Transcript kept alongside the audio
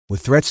With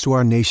threats to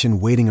our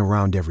nation waiting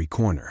around every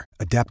corner,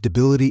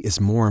 adaptability is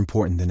more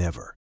important than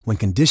ever. When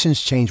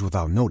conditions change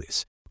without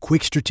notice,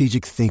 quick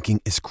strategic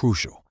thinking is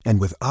crucial.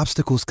 And with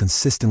obstacles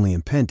consistently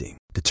impending,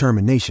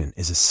 determination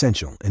is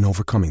essential in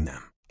overcoming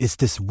them. It's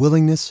this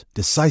willingness,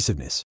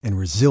 decisiveness, and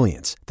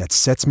resilience that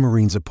sets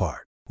Marines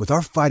apart. With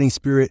our fighting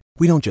spirit,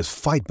 we don't just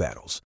fight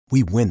battles,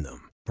 we win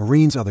them.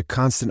 Marines are the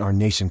constant our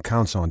nation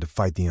counts on to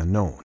fight the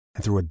unknown.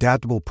 And through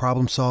adaptable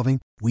problem solving,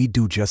 we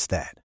do just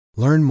that.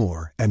 Learn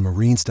more at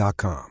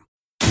marines.com.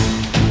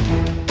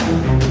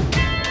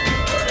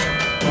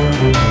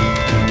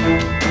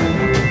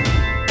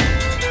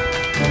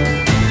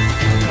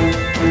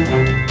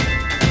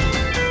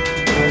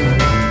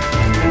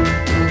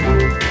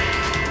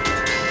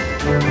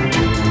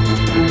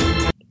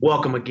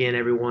 Welcome again,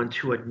 everyone,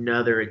 to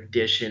another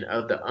edition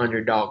of the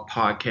Underdog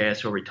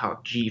Podcast, where we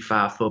talk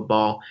G5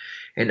 football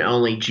and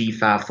only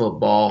G5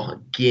 football.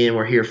 Again,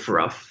 we're here for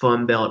a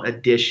Fun Belt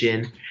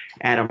edition.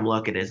 Adam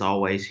Luckett, as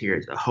always, here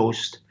as the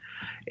host.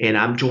 And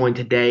I'm joined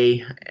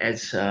today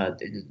as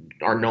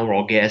our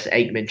normal guest,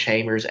 Aikman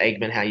Chambers.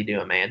 Aikman, how you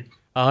doing, man?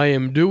 I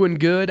am doing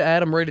good,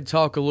 Adam. Ready to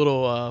talk a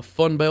little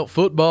Fun Belt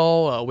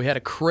football. We had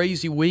a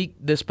crazy week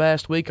this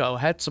past week. I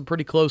had some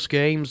pretty close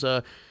games,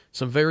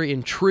 some very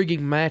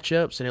intriguing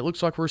matchups, and it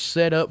looks like we're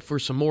set up for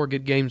some more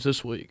good games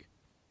this week.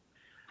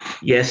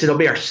 Yes, it'll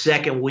be our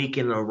second week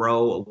in a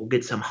row. We'll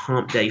get some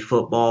hump day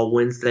football.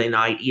 Wednesday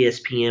night,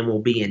 ESPN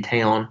will be in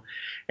town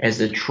as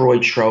the Troy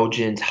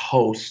Trojans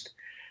host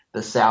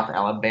the South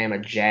Alabama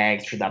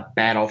Jags for the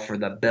battle for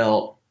the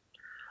belt.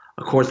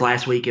 Of course,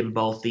 last weekend,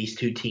 both these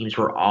two teams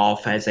were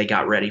off as they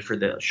got ready for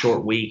the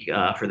short week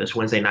for this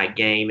Wednesday night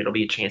game. It'll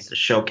be a chance to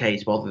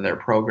showcase both of their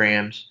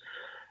programs.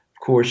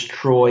 Of course,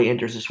 Troy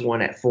enters this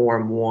one at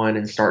 4-1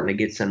 and starting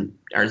to get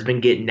has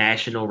been getting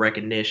national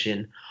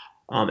recognition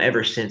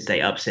ever since they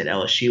upset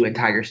LSU in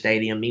Tiger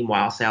Stadium.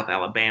 Meanwhile, South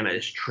Alabama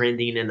is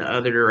trending in the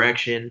other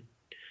direction.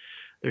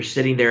 They're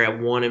sitting there at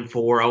 1-4,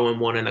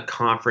 0-1 in the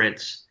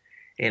conference,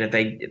 and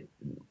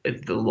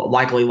if the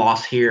likely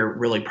loss here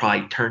really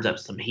probably turns up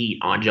some heat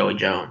on Joey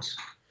Jones.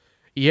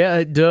 Yeah,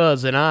 it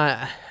does, and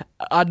I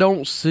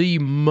don't see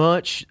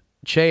much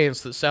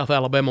chance that South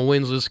Alabama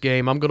wins this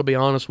game. I'm going to be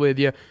honest with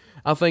you.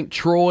 I think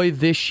Troy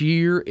this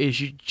year is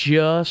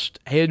just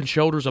head and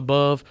shoulders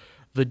above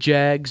the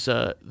Jags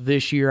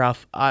this year.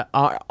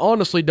 I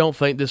honestly don't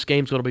think this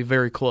game's going to be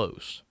very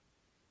close.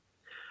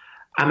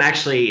 I'm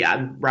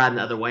riding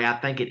the other way. I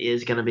think it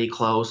is going to be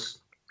close.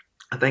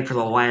 I think for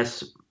the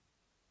last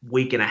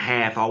week and a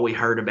half, all we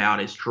heard about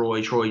is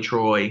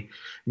Troy.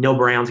 Neil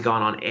Brown's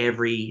gone on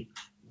every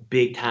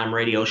big-time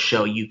radio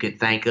show you could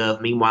think of.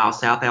 Meanwhile,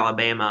 South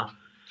Alabama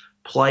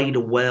played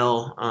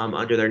well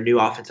under their new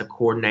offensive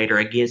coordinator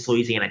against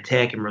Louisiana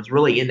Tech and was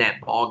really in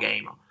that ball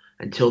game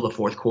until the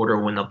fourth quarter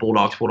when the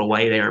Bulldogs pulled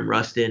away there in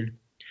Ruston.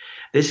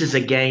 This is a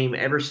game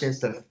ever since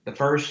the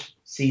first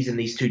season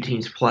these two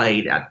teams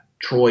played.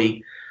 Troy,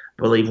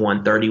 I believe,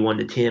 won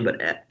 31-10,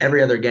 but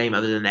every other game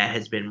other than that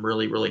has been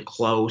really, really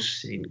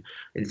close.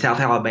 And South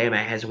Alabama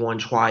has won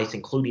twice,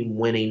 including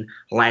winning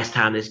last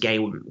time this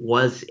game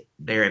was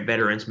there at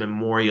Veterans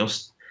Memorial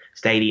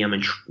Stadium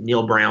in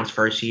Neil Brown's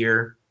first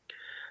year.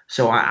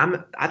 So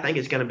I think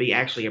it's going to be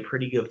actually a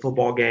pretty good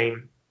football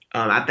game.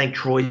 I think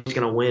Troy's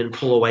going to win,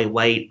 pull away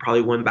late,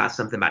 probably win by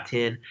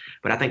 10.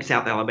 But I think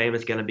South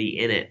Alabama's going to be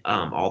in it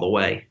all the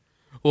way.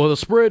 Well, the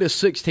spread is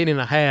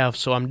 16.5,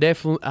 so I'm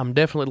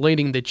definitely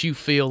leaning that you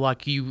feel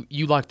like you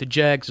like the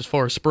Jags as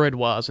far as spread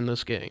wise in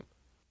this game.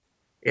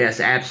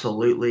 Yes,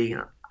 absolutely.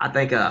 I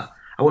think I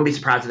wouldn't be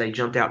surprised if they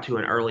jumped out to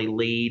an early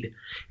lead.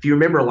 If you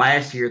remember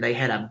last year, they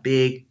had a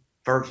big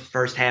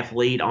first half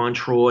lead on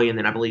Troy, and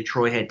then I believe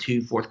Troy had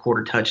 2 fourth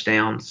quarter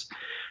touchdowns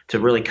to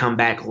really come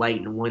back late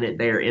and win it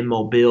there in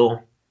Mobile.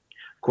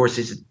 Of course,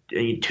 it's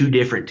two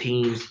different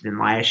teams than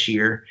last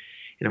year.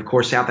 And, of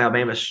course, South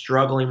Alabama is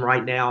struggling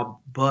right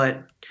now,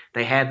 but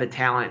they have the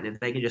talent, and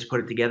if they can just put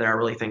it together, I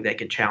really think they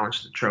can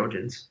challenge the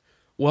Trojans.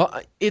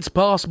 Well, it's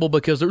possible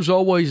because there's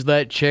always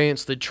that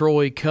chance that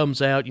Troy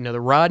comes out, they're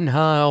riding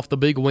high off the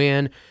big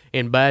win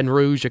in Baton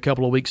Rouge a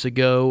couple of weeks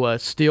ago,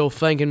 still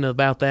thinking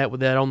about that with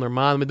that on their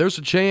mind. I mean, there's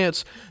a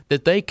chance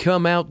that they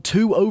come out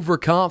too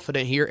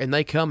overconfident here and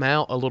they come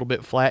out a little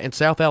bit flat, and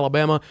South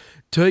Alabama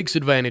takes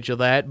advantage of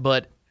that.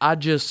 But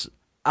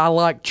I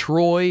like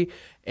Troy,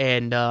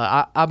 and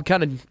I'm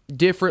kind of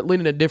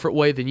leaning a different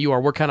way than you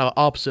are. We're kind of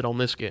opposite on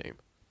this game.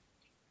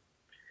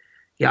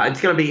 Yeah,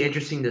 it's going to be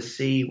interesting to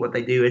see what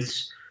they do.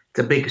 It's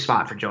a big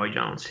spot for Joey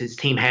Jones. His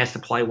team has to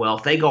play well.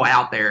 If they go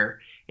out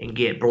there and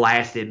get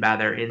blasted by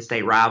their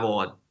in-state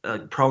rival, a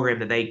program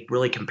that they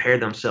really compare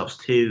themselves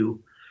to,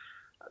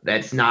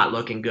 that's not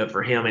looking good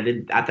for him.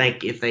 And I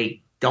think if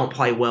they don't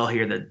play well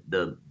here,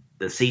 the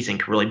season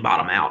could really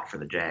bottom out for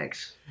the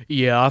Jags.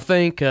 Yeah, I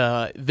think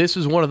this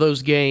is one of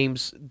those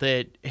games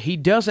that he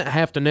doesn't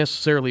have to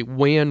necessarily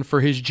win for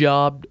his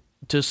job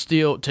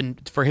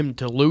for him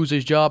to lose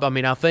his job. I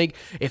mean, I think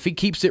if he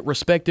keeps it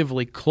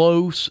respectively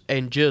close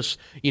and just,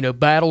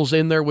 battles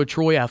in there with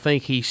Troy, I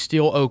think he's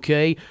still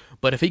okay.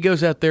 But if he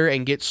goes out there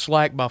and gets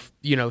slacked by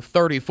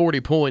 30,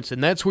 40 points,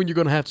 and that's when you're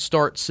going to have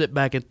to sit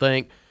back and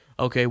think,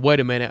 okay, wait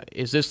a minute,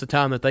 is this the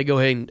time that they go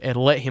ahead and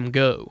let him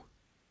go?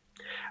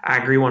 I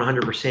agree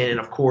 100%. And,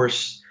 of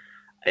course,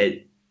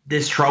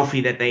 this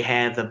trophy that they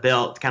have, the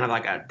belt, kind of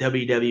like a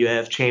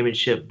WWF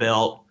championship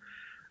belt.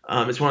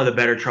 It's one of the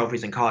better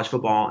trophies in college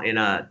football.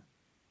 And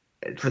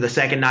for the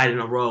second night in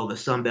a row, the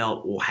Sun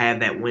Belt will have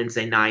that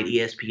Wednesday night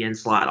ESPN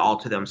slot all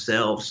to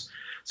themselves.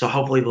 So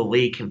hopefully the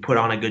league can put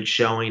on a good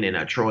showing,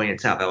 and Troy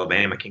and South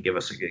Alabama can give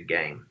us a good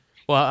game.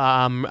 Well,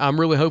 I'm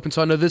really hoping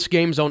so. I know this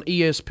game's on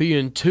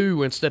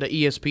ESPN2 instead of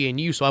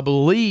ESPNU, so I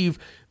believe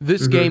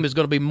this game is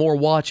going to be more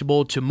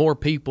watchable to more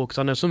people, because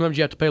I know sometimes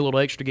you have to pay a little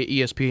extra to get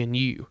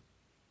ESPNU.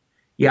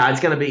 Yeah,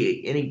 it's going to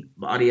be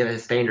anybody that has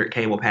a standard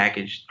cable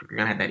package. You're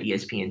going to have that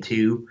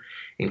ESPN2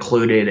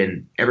 included,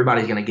 and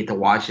everybody's going to get to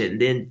watch it. And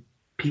then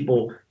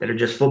people that are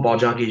just football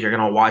junkies are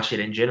going to watch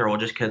it in general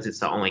just because it's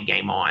the only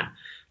game on.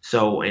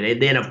 So,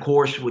 and then, of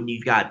course, when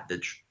you've got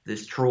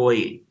this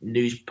Troy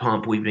news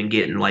pump we've been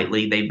getting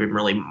lately, they've been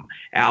really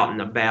out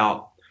and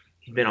about.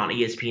 He's been on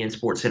ESPN,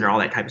 Sports Center, all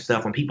that type of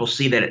stuff. When people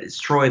see that it's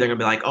Troy, they're going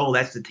to be like, oh,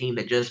 that's the team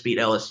that just beat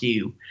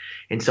LSU.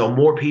 And so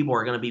more people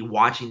are going to be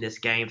watching this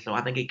game. So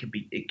I think it can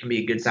be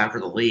a good sign for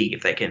the league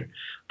if they can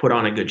put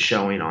on a good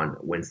showing on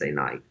Wednesday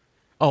night.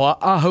 Oh,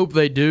 I hope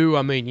they do.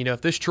 I mean,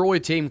 if this Troy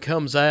team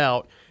comes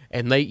out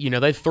and they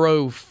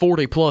throw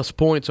 40-plus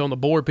points on the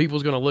board,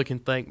 people's going to look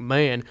and think,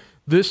 man,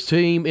 this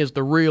team is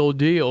the real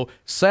deal.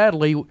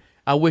 Sadly,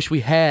 I wish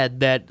we had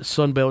that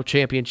Sun Belt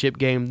Championship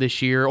game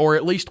this year, or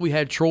at least we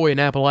had Troy and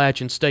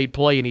Appalachian State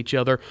playing each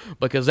other,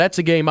 because that's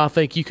a game I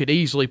think you could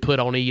easily put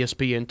on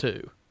ESPN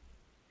too.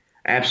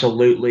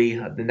 Absolutely.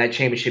 That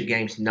championship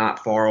game's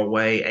not far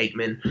away,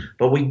 Aikman.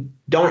 But we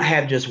don't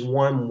have just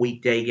one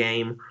weekday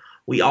game.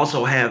 We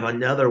also have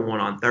another one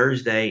on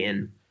Thursday,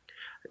 and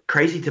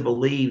crazy to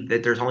believe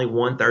that there's only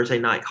one Thursday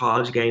night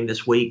college game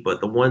this week,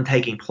 but the one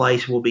taking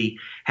place will be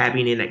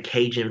happening at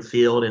Cajun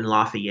Field in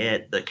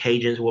Lafayette. The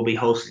Cajuns will be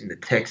hosting the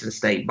Texas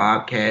State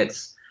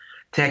Bobcats.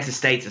 Texas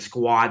State's a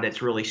squad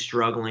that's really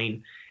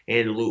struggling,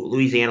 and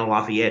Louisiana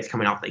Lafayette's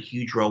coming off a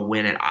huge road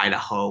win at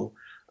Idaho.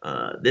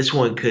 This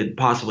one could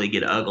possibly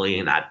get ugly,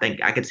 and I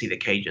think I could see the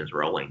Cajuns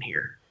rolling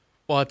here.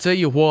 Well, I tell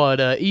you what,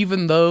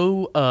 even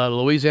though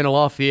Louisiana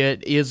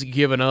Lafayette is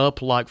giving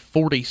up like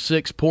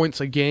 46 points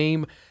a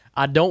game,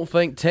 I don't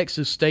think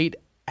Texas State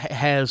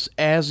has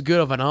as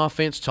good of an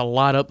offense to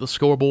light up the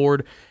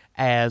scoreboard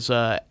as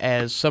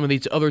some of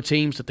these other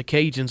teams that the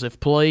Cajuns have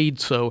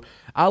played. So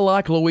I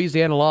like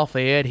Louisiana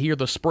Lafayette here.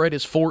 The spread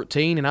is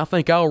 14, and I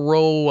think I'll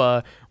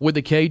roll with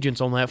the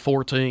Cajuns on that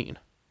 14.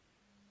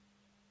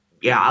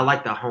 Yeah, I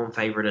like the home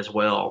favorite as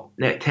well.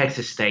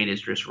 Texas State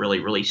is just really,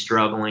 really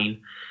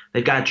struggling.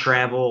 They've got to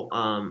travel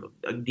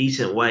a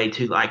decent way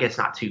to, I guess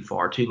not too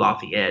far, to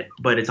Lafayette,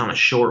 but it's on a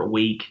short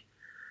week.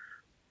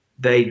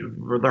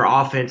 Their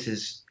offense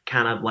is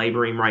kind of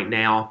laboring right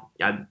now.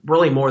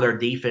 Really more their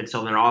defense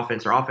on their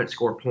offense. Their offense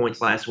scored points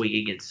last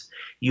week against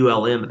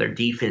ULM, but their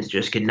defense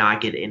just could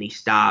not get any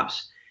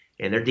stops.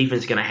 And their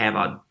defense is going to have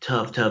a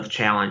tough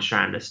challenge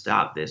trying to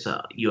stop this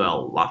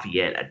UL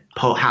Lafayette,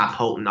 a high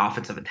potent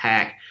offensive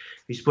attack.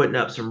 He's putting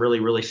up some really,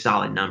 really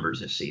solid numbers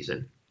this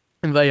season.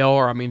 And they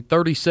are. I mean,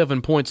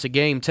 37 points a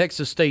game.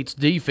 Texas State's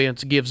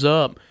defense gives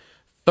up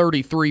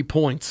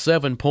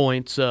 33.7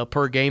 points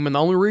per game, and the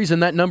only reason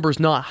that number is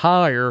not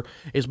higher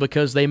is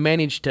because they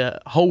managed to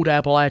hold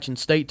Appalachian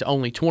State to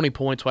only 20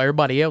 points, while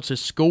everybody else has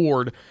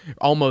scored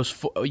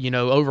almost,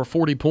 over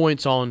 40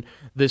 points on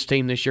this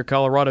team this year.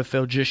 Colorado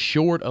fell just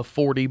short of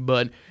 40,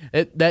 but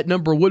that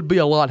number would be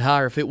a lot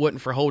higher if it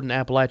wasn't for holding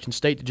Appalachian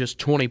State to just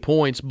 20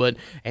 points.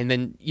 And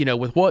then,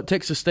 with what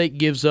Texas State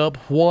gives up,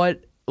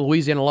 what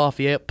Louisiana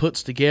Lafayette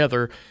puts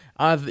together,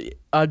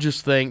 I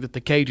just think that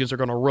the Cajuns are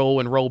going to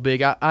roll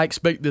big. I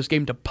expect this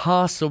game to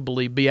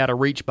possibly be out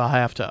of reach by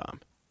halftime.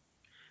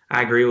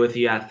 I agree with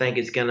you. I think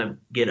it's going to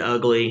get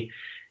ugly,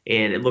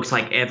 and it looks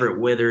like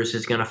Everett Withers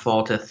is going to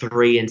fall to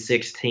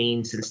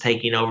 3-16 since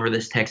taking over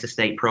this Texas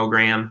State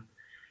program.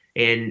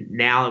 And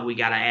now we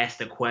got to ask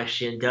the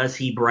question: does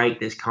he break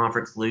this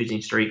conference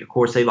losing streak? Of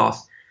course, they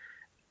went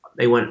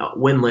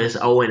winless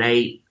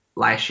 0-8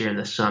 last year in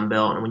the Sun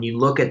Belt, and when you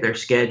look at their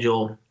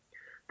schedule,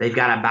 they've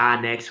got a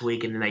bye next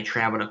week, and then they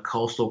travel to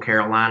Coastal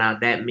Carolina.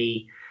 That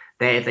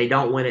if they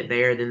don't win it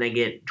there, then they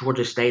get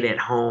Georgia State at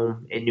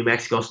home and New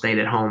Mexico State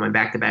at home in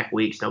back-to-back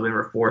weeks,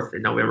 November 4th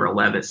and November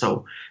 11th.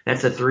 So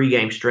that's a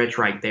 3-game stretch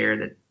right there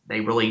that they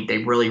really need to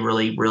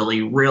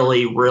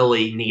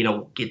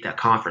get the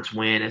conference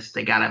win.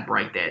 They got to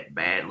break that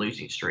bad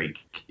losing streak.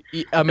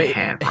 I mean,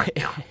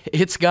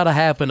 it's got to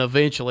happen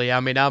eventually.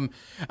 I mean,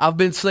 I've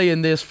been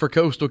saying this for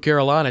Coastal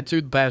Carolina too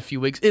the past few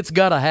weeks. It's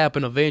got to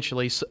happen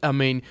eventually. I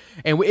mean,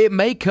 and it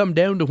may come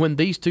down to when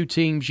these two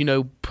teams,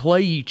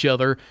 play each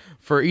other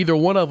for either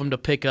one of them to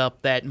pick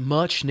up that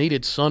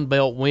much-needed Sun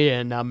Belt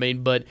win. I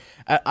mean, but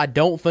I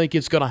don't think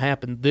it's going to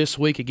happen this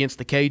week against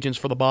the Cajuns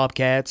for the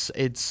Bobcats.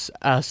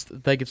 I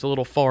think it's a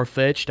little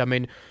far-fetched. I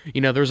mean,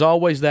 there's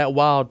always that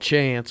wild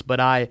chance, but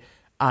I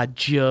I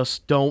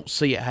just don't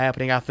see it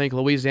happening. I think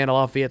Louisiana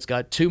Lafayette's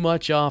got too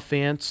much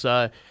offense.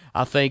 I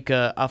think,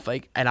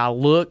 and I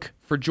look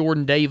for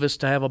Jordan Davis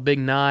to have a big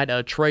night.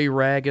 Trey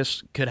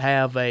Ragus could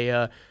have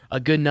a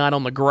good night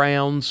on the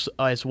grounds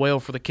as well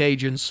for the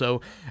Cajuns.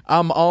 So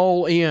I'm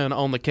all in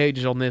on the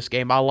Cajuns on this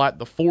game. I like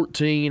the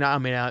 14. I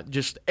mean,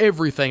 just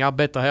everything. I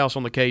bet the house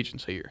on the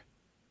Cajuns here.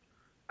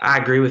 I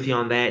agree with you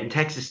on that. And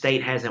Texas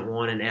State hasn't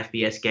won an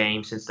FBS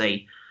game since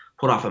they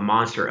put off a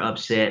monster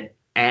upset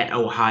at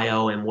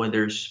Ohio in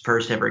Withers'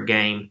 first ever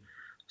game.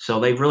 So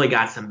they've really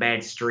got some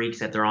bad streaks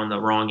that they're on the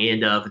wrong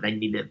end of, and they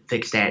need to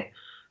fix that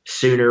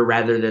sooner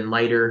rather than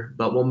later.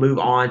 But we'll move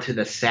on to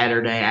the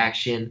Saturday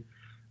action.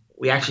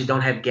 We actually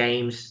don't have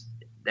games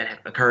that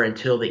occur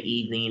until the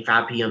evening,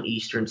 5 p.m.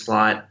 Eastern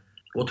slot.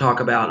 We'll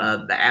talk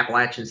about the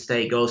Appalachian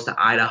State goes to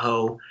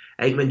Idaho.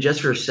 Aikman,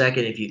 just for a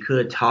second, if you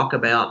could, talk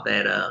about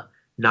that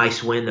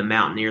nice win the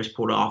Mountaineers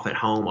pulled off at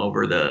home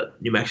over the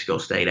New Mexico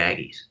State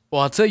Aggies.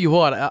 Well, I'll tell you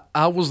what,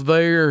 I was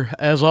there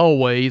as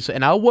always,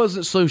 and I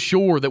wasn't so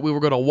sure that we were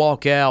going to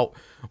walk out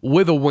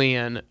with a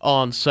win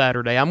on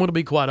Saturday. I'm going to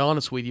be quite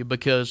honest with you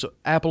because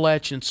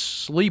Appalachian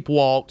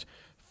sleepwalked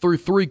through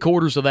 3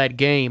 quarters of that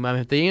game. I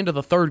mean, at the end of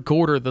the third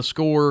quarter, the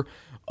score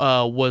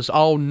was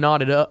all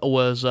knotted up,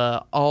 was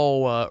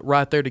all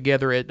right there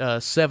together at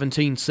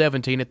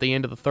 17-17 at the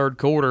end of the third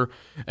quarter,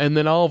 and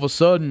then all of a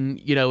sudden,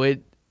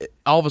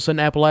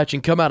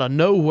 Appalachian come out of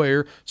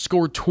nowhere,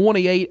 scored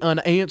 28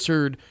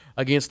 unanswered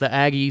against the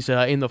Aggies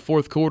in the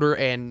fourth quarter,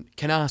 and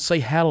can I say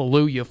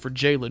hallelujah for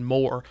Jalen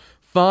Moore.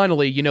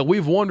 Finally,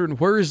 we've wondered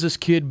where has this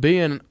kid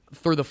been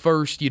for the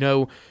first,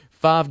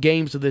 5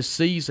 games of this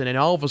season, and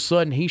all of a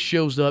sudden he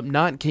shows up,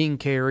 19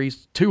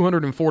 carries,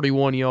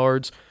 241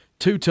 yards,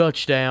 2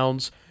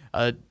 touchdowns.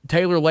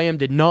 Taylor Lamb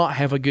did not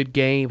have a good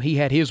game. He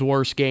had his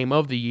worst game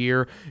of the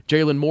year.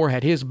 Jalen Moore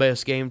had his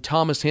best game.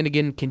 Thomas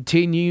Hennigan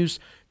continues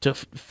to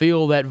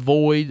fill that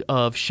void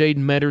of Shaden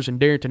Metters and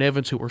Darrington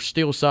Evans, who are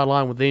still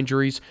sidelined with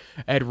injuries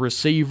at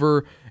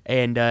receiver.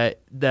 And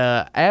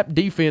the App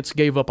defense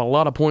gave up a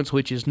lot of points,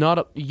 which is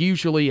not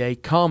usually a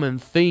common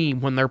theme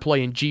when they're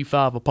playing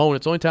G5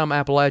 opponents. The only time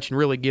Appalachian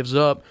really gives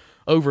up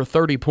over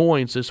 30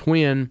 points is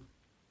when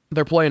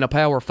they're playing a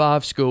Power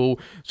 5 school.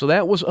 So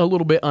that was a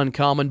little bit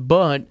uncommon,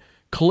 but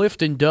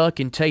Clifton Duck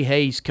and Tay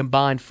Hayes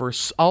combined for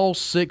all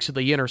 6 of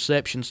the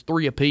interceptions,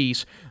 3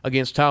 apiece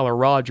against Tyler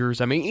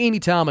Rogers. I mean,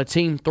 anytime a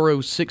team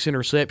throws 6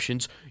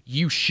 interceptions,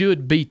 you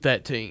should beat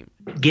that team.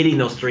 Getting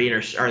those 6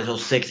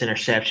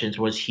 interceptions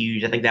was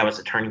huge. I think that was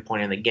the turning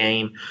point in the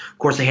game. Of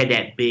course, they had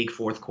that big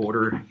fourth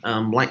quarter.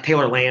 Like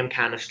Taylor Lamb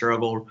kind of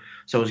struggled,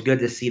 so it was good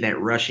to see that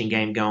rushing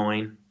game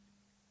going.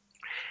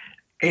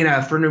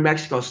 And for New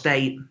Mexico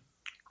State,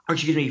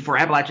 for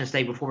Appalachian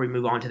State, before we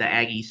move on to the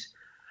Aggies,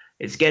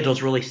 its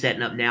schedule's really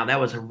setting up now.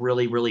 That was a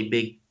really, really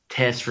big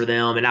test for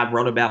them, and I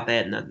wrote about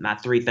that in my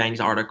 3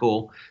 Things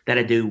article that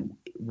I do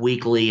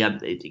weekly.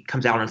 It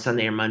comes out on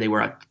Sunday or Monday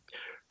where I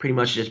pretty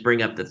much just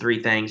bring up the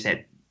 3 things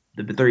that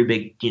the 3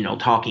 big,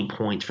 talking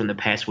points from the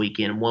past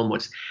weekend. One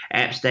was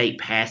App State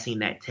passing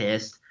that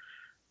test.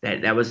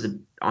 That was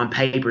on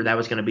paper, that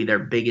was going to be their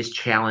biggest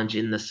challenge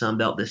in the Sun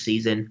Belt this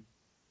season.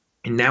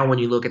 And now when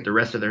you look at the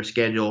rest of their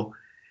schedule,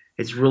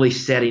 it's really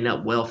setting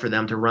up well for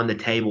them to run the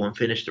table and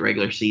finish the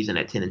regular season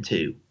at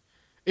 10-2.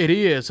 It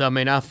is. I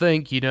mean, I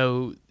think,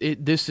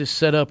 this is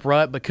set up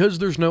right because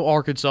there's no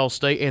Arkansas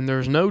State and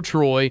there's no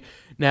Troy.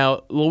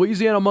 Now,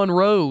 Louisiana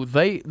Monroe,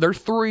 they're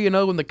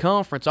 3-0 in the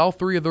conference. All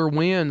 3 of their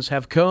wins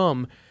have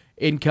come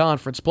in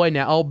conference play.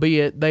 Now,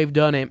 albeit they've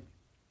done it,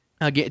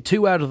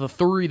 2 out of the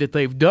 3 that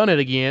they've done it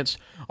against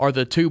are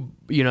the 2,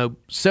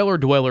 cellar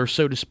dwellers,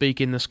 so to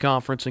speak, in this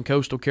conference in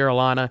Coastal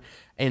Carolina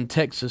and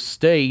Texas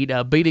State.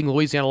 Beating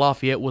Louisiana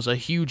Lafayette was a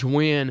huge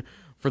win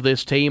for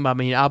this team. I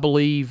mean, I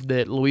believe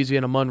that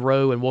Louisiana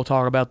Monroe, and we'll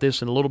talk about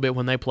this in a little bit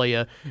when they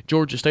play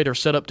Georgia State, are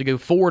set up to go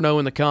 4-0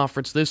 in the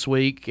conference this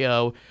week.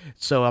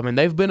 So, I mean,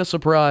 they've been a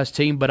surprise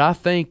team, but I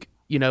think,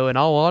 in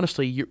all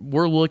honesty,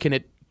 we're looking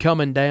at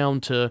coming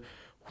down to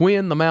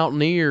when the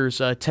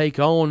Mountaineers take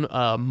on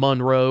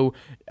Monroe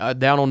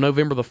down on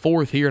November the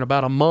 4th here in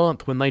about a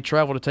month when they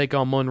travel to take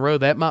on Monroe.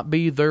 That might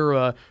be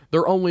their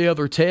only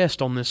other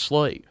test on this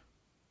slate.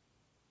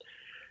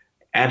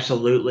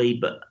 Absolutely,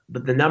 but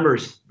the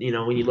numbers,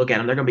 when you look at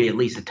them, they're going to be at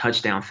least a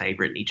touchdown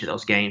favorite in each of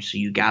those games. So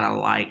you got to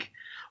like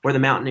where the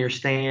Mountaineers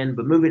stand.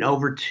 But moving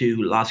over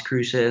to Las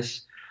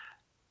Cruces,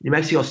 New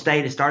Mexico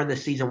State has started the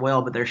season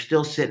well, but they're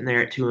still sitting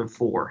there at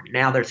 2-4.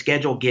 Now their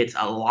schedule gets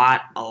a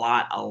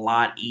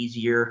lot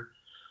easier.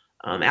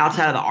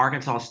 Outside of the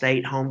Arkansas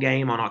State home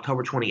game on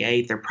October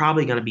 28th, they're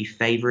probably going to be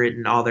favorite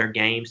in all their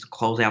games to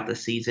close out the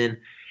season.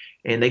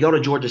 And they go to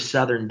Georgia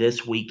Southern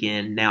this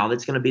weekend. Now,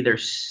 that's going to be their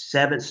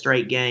 7th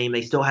straight game.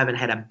 They still haven't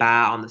had a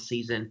bye on the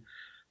season,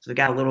 so they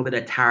got a little bit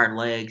of tired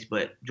legs.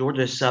 But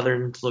Georgia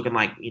Southern's looking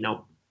like,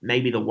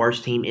 maybe the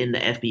worst team in the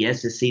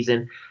FBS this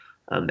season.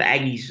 The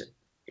Aggies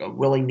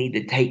really need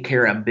to take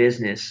care of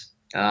business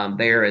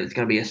there. It's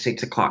going to be a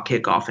 6 o'clock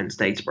kickoff in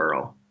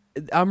Statesboro.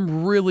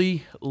 I'm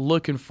really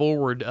looking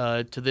forward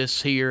to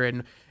this here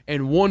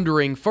and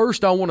wondering.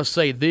 First, I want to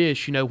say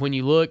this. When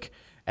you look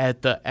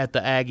at the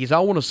Aggies, I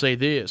want to say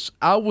this.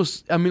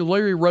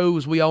 Larry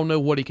Rose, we all know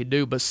what he could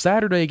do, but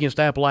Saturday against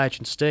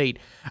Appalachian State,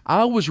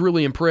 I was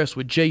really impressed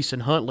with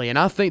Jason Huntley, and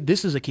I think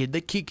this is a kid.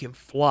 That kid can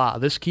fly.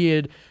 This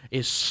kid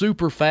is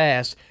super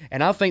fast,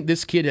 and I think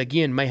this kid,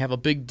 again, may have a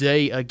big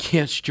day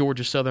against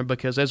Georgia Southern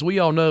because, as we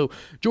all know,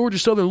 Georgia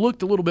Southern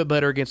looked a little bit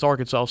better against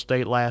Arkansas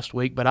State last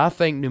week, but I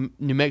think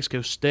New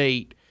Mexico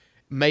State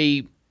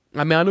may –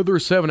 I know they're a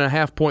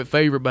 7.5-point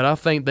favorite, but I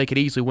think they could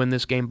easily win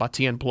this game by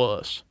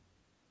 10+.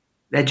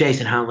 That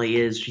Jason Huntley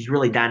he's a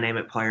really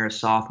dynamic player, a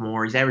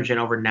sophomore. He's averaging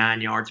over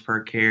 9 yards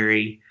per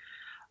carry,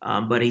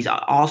 but he's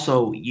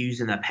also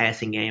using the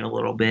passing game a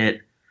little bit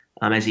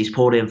as he's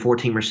pulled in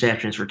 14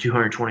 receptions for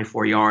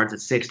 224 yards at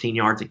 16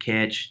 yards a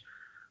catch.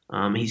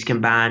 He's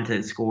combined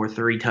to score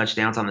 3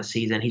 touchdowns on the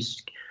season.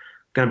 He's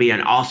going to be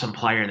an awesome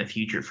player in the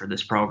future for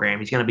this program.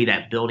 He's going to be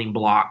that building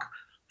block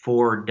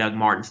for Doug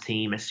Martin's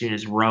team as soon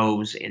as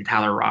Rose and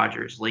Tyler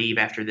Rogers leave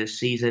after this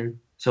season.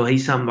 So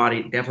he's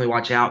somebody to definitely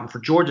watch out. And for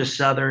Georgia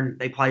Southern,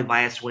 they played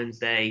last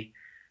Wednesday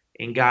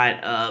and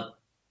got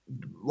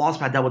lost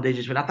by double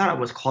digits, but I thought it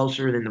was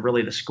closer than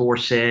the score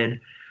said.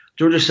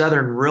 Georgia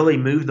Southern really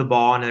moved the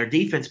ball, and their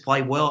defense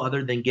played well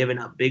other than giving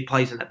up big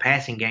plays in the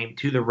passing game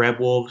to the Red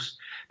Wolves.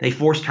 They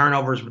forced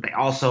turnovers, but they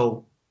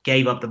also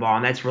gave up the ball,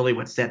 and that's really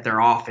what set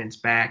their offense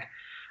back.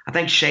 I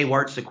think Shea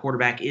Wertz, the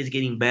quarterback, is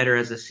getting better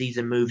as the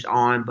season moves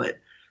on, but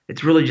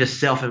it's really just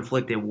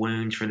self-inflicted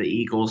wounds for the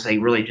Eagles. They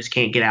really just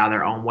can't get out of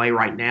their own way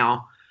right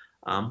now.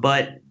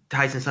 But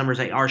Tyson Summers,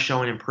 they are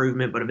showing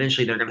improvement, but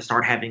eventually they're going to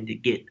start having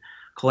to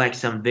collect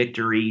some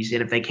victories.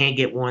 And if they can't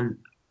get one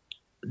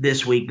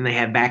this week, then they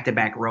have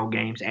back-to-back road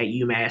games at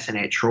UMass and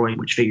at Troy,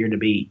 which figure to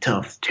be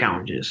tough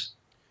challenges.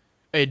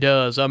 It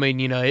does.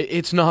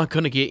 It's not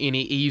going to get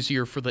any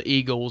easier for the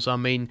Eagles.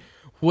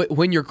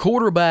 When your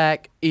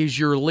quarterback is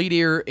your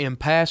leader in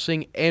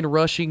passing and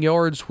rushing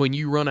yards, when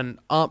you run an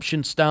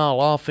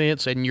option-style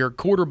offense and your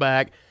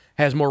quarterback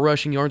has more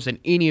rushing yards than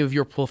any of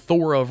your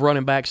plethora of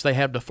running backs they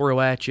have to throw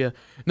at you,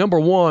 number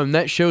one,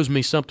 that shows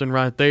me something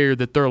right there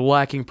that they're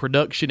lacking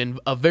production in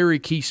a very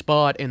key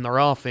spot in their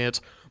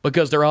offense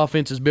because their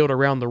offense is built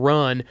around the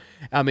run.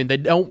 They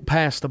don't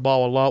pass the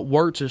ball a lot.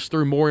 Wirtz has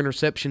threw more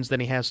interceptions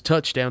than he has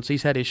touchdowns.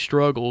 He's had his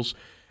struggles,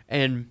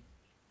 and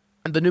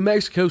the New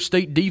Mexico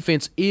State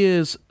defense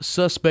is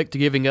suspect to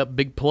giving up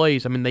big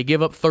plays. They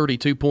give up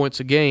 32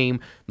 points a game.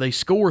 They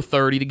score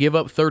 30 to give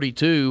up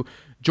 32.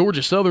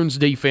 Georgia Southern's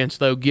defense,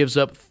 though, gives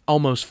up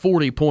almost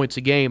 40 points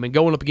a game. And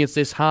going up against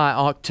this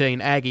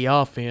high-octane Aggie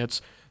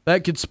offense,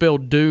 that could spell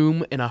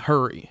doom in a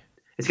hurry.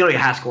 It's going to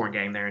be a high-scoring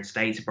game there in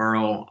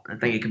Statesboro. I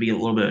think it could be a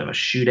little bit of a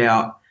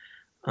shootout.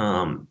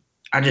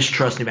 I just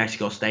trust New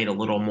Mexico State a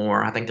little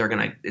more. I think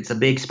it's a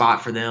big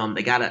spot for them.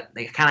 They kind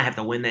of have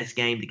to win this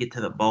game to get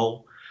to the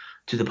bowl,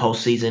 to the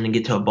postseason, and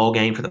get to a bowl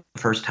game for the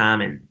first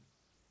time in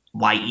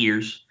light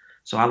years.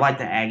 So I like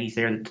the Aggies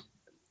there.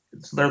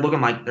 They're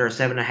looking like they're a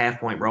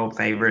 7.5-point road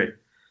favorite,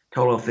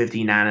 total of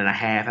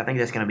 59.5. I think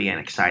that's going to be an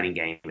exciting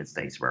game in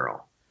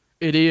Statesboro.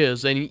 It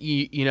is, and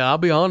I'll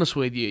be honest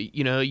with you.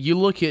 You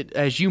look at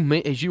as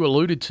you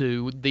alluded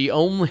to,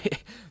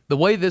 the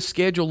way this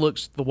schedule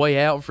looks, the way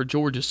out for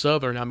Georgia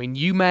Southern.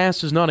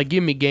 UMass is not a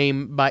gimme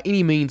game by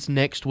any means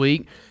next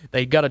week.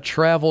 They got to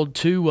travel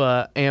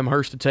to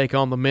Amherst to take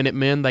on the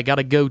Minutemen. They got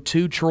to go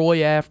to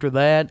Troy after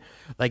that.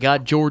 They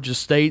got Georgia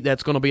State.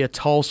 That's going to be a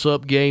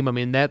toss-up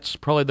game. That's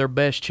probably their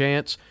best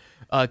chance.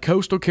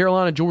 Coastal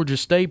Carolina, Georgia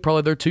State,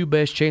 probably their 2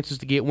 best chances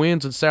to get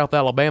wins. In South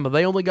Alabama,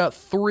 they only got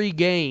 3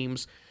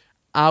 games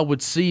I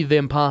would see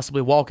them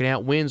possibly walking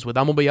out wins with.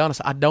 I'm going to be honest,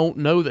 I don't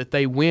know that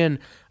they win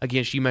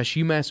against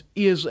UMass. UMass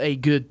is a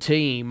good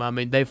team.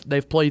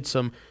 They've played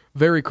some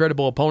very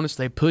credible opponents.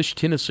 They pushed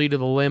Tennessee to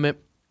the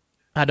limit.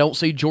 I don't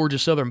see Georgia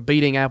Southern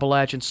beating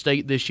Appalachian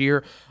State this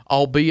year,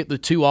 albeit the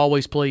two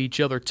always play each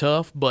other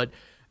tough. But,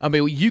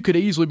 you could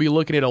easily be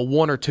looking at a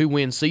 1 or 2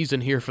 win season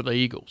here for the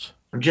Eagles.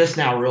 I'm just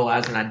now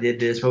realizing I did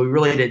this, but we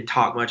really didn't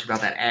talk much about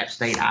that App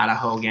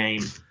State-Idaho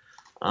game.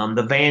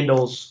 The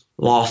Vandals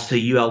lost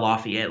to UL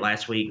Lafayette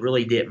last week,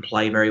 really didn't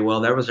play very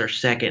well. That was their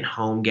second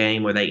home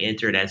game where they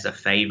entered as a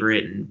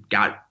favorite and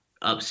got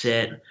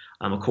upset.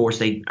 Of course,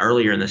 they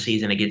earlier in the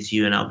season against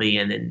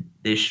UNLV and then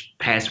this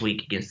past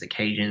week against the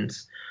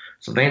Cajuns.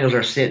 So Vandals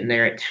are sitting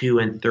there at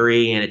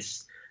 2-3, and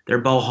their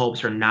bowl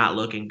hopes are not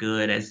looking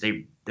good as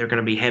they're going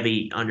to be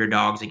heavy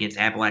underdogs against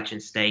Appalachian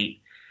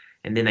State.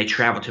 And then they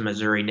travel to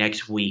Missouri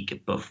next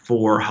week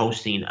before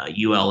hosting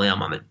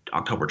ULM on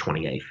October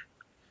 28th.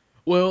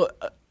 Well,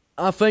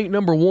 I think,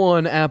 number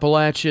one,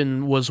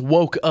 Appalachian was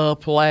woke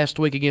up last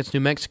week against New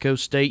Mexico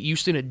State. You've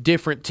seen a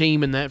different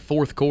team in that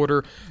fourth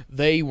quarter.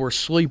 They were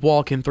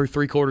sleepwalking through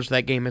 3 quarters of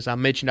that game, as I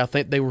mentioned. I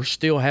think they were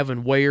still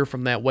having wear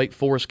from that Wake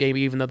Forest game,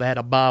 even though they had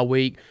a bye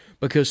week,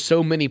 because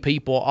so many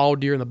people all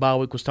during the bye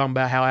week was talking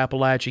about how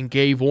Appalachian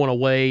gave one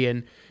away.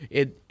 And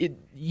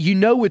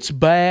it's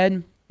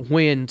bad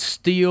when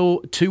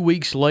still 2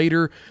 weeks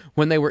later,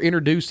 when they were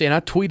introduced, and I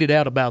tweeted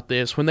out about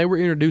this, when they were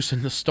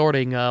introducing the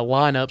starting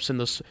lineups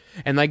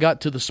and they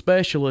got to the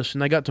specialists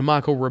and they got to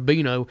Michael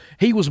Rubino,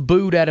 he was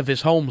booed out of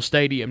his home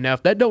stadium. Now,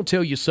 if that don't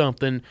tell you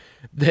something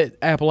that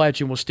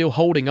Appalachian was still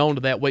holding on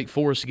to that Wake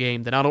Forest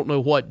game, then I don't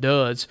know what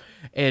does.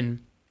 And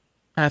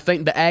I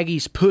think the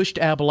Aggies pushed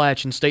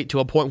Appalachian State to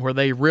a point where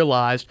they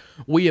realized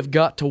we have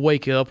got to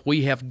wake up.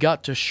 We have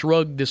got to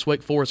shrug this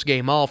Wake Forest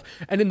game off.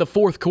 And in the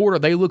fourth quarter,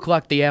 they look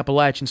like the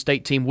Appalachian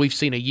State team we've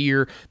seen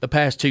the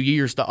past 2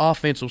 years. The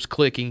offense was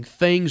clicking.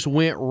 Things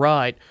went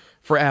right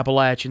for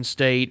Appalachian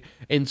State.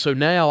 And so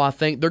now I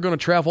think they're going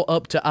to travel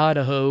up to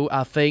Idaho.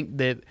 I think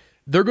that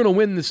they're going to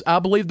win this. I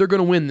believe they're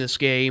going to win this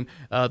game.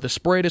 The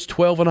spread is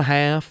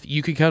 12.5.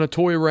 You can kind of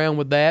toy around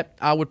with that.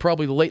 I would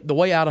probably, the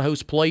way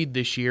Idaho's played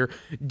this year,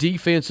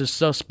 defense is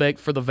suspect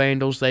for the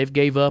Vandals. They've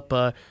gave up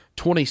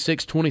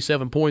 26,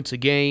 27 points a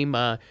game.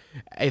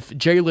 If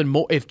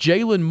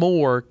Jalen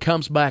Moore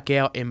comes back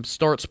out and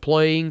starts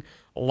playing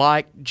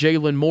like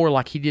Jalen Moore,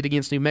 like he did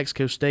against New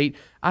Mexico State,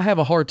 I have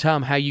a hard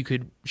time how you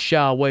could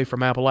shy away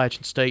from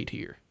Appalachian State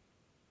here.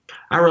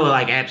 I really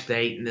like App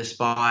State in this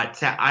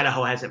spot.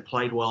 Idaho hasn't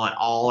played well at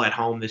all at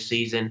home this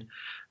season.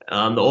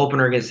 The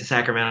opener against the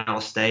Sacramento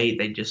State,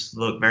 they just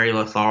look very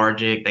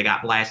lethargic. They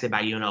got blasted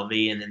by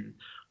UNLV and then,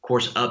 of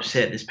course,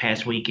 upset this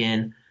past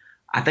weekend.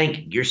 I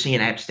think you're seeing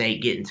App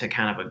State get into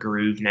kind of a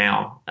groove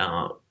now.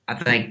 I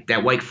think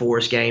that Wake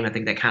Forest game, I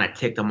think that kind of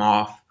ticked them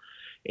off.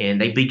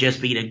 And they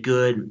just beat a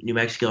good New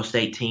Mexico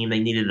State team. They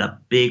needed a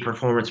big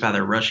performance by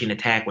their rushing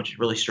attack, which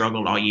really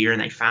struggled all year,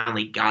 and they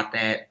finally got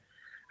that.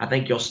 I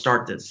think you'll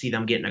start to see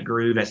them get in a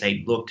groove as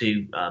they look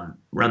to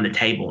run the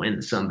table in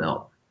the Sun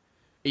Belt.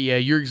 Yeah,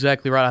 you're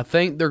exactly right. I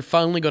think they're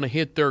finally going to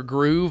hit their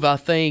groove. I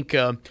think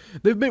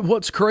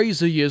what's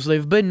crazy is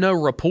there've been no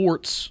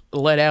reports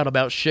let out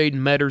about Shaden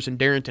Metters and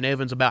Darrington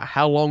Evans about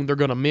how long they're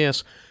going to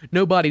miss.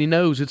 Nobody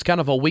knows. It's kind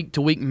of a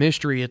week-to-week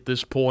mystery at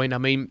this point. I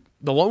mean,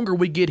 the longer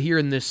we get here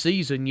in this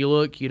season, you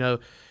look,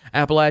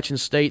 Appalachian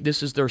State,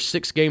 this is their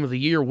sixth game of the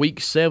year,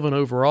 week 7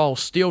 overall,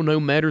 still no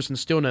Metters and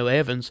still no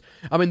Evans.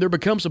 I mean, there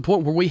becomes a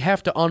point where we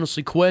have to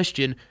honestly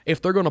question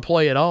if they're going to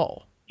play at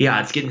all. Yeah,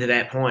 it's getting to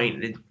that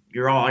point.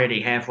 You're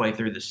already halfway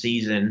through the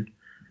season.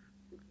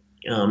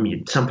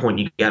 At some point,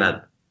 you got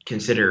to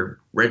consider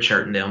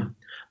redshirting them.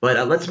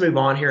 But let's move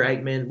on here,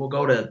 Aikman. We'll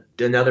go to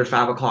another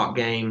 5 o'clock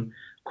game.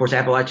 Of course,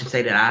 Appalachian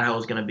State at Idaho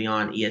is going to be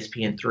on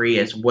ESPN3,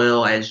 as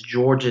well as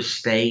Georgia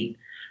State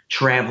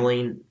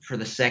traveling for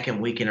the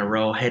second week in a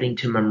row, heading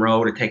to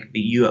Monroe to take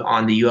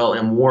on the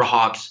ULM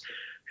Warhawks,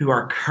 who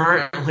are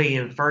currently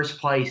in first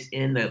place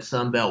in the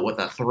Sun Belt with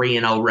a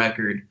 3-0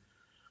 record.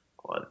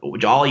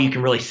 Which all you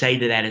can really say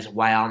to that is,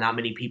 wow, not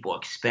many people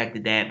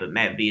expected that, but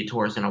Matt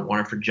Viator has done a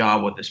wonderful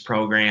job with this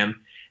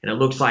program. And it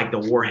looks like the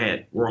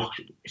Warhawks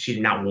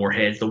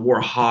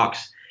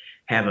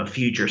have a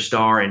future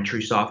star and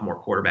true sophomore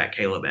quarterback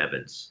Caleb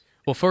Evans.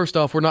 Well, first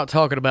off, we're not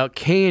talking about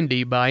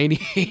candy by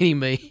any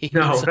means.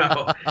 No.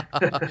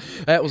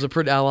 That was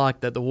I like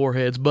that, the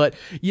Warheads. But,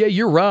 yeah,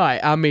 you're right.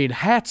 I mean,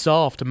 hats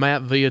off to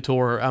Matt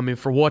Viator,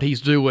 for what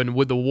he's doing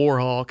with the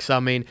Warhawks. I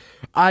mean,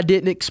 I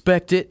didn't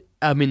expect it.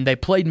 I mean, they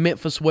played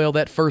Memphis well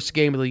that first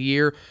game of the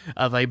year.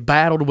 They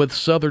battled with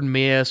Southern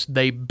Miss.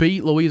 They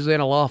beat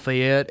Louisiana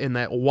Lafayette in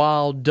that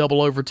wild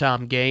double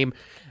overtime game.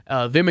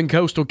 Them and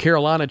Coastal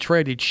Carolina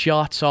traded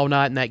shots all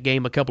night in that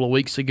game a couple of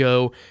weeks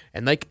ago,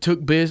 and they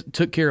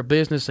took care of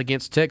business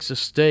against Texas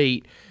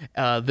State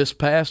this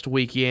past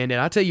weekend.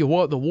 And I tell you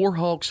what, the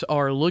Warhawks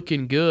are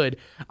looking good.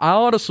 I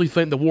honestly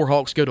think the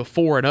Warhawks go to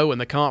 4-0 in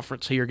the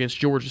conference here against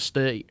Georgia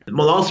State. The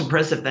most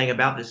impressive thing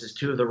about this is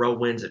 2 of the road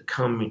wins that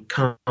come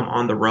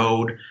on the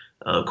road.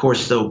 Of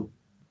course, though,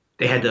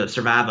 they had to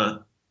survive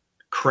a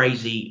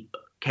crazy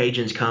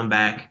Cajuns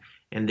comeback.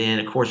 And then,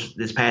 of course,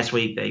 this past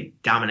week they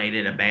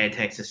dominated a bad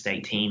Texas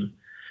State team.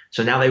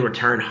 So now they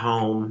return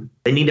home.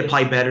 They need to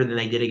play better than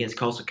they did against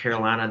Coastal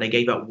Carolina. They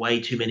gave up way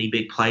too many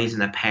big plays in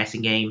the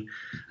passing game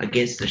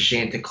against the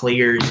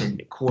Chanticleers. And,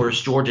 of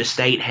course, Georgia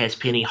State has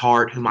Penny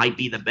Hart, who might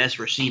be the best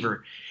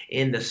receiver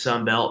in the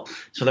Sun Belt.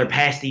 So their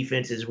pass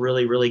defense is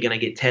really, really going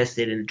to get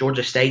tested. And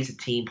Georgia State's a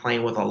team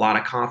playing with a lot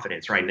of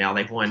confidence right now.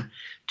 They've won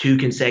 2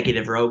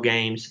 consecutive road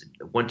games,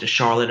 went to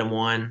Charlotte and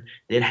won,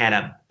 then had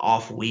an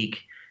off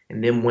week,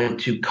 and then went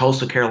to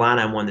Coastal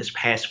Carolina and won this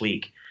past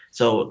week.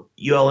 So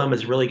ULM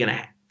is really going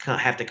to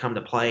have to come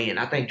to play, and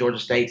I think Georgia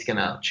State's going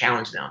to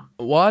challenge them.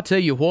 Well, I tell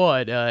you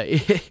what,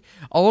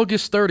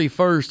 August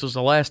 31st was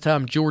the last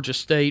time Georgia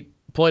State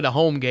played a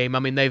home game. I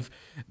mean,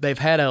 they've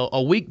had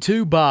a week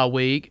 2 bye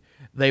week.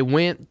 They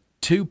went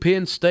to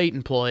Penn State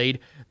and played.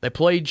 They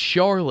played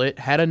Charlotte,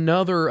 had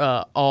another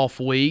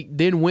off week,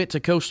 then went to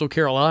Coastal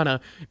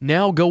Carolina,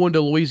 now going to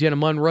Louisiana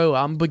Monroe.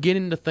 I'm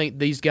beginning to think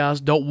these guys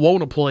don't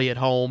want to play at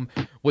home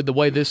with the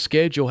way this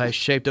schedule has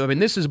shaped up. I mean,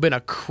 this has been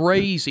a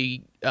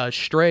crazy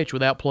stretch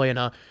without playing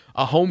a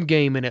home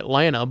game in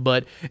Atlanta,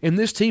 and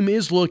this team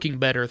is looking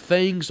better.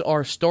 Things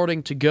are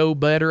starting to go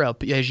better.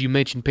 As you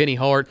mentioned, Penny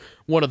Hart,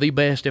 one of the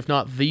best, if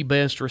not the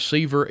best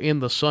receiver in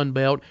the Sun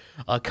Belt.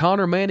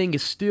 Connor Manning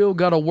has still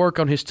got to work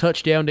on his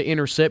touchdown to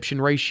interception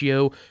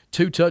ratio.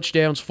 2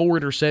 touchdowns, 4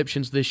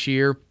 interceptions this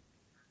year,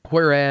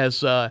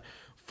 whereas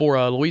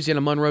for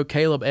Louisiana Monroe,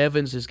 Caleb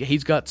Evans,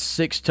 he's got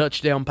 6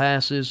 touchdown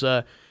passes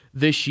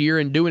this year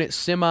and doing it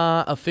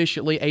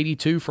semi-efficiently,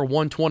 82 for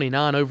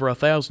 129, over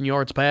 1,000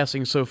 yards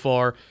passing so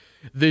far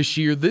this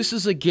year. This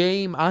is a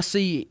game I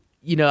see,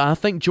 I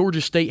think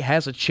Georgia State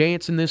has a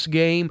chance in this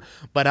game,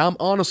 but I'm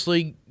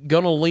honestly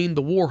going to lean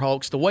the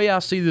Warhawks. The way I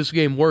see this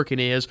game working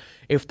is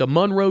if the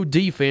Monroe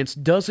defense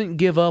doesn't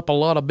give up a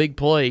lot of big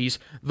plays,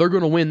 they're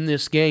going to win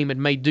this game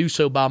and may do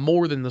so by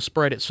more than the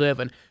spread at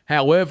 7.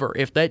 However,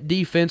 if that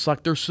defense,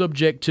 like they're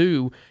subject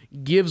to,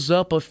 gives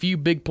up a few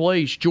big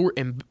plays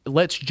and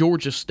lets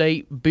Georgia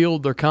State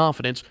build their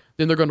confidence,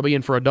 then they're going to be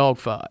in for a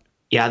dogfight.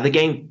 Yeah, the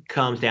game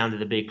comes down to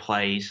the big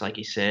plays, like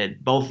you said.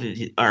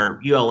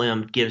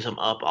 ULM gives them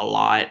up a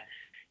lot,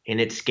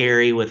 and it's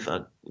scary with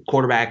a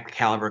quarterback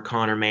caliber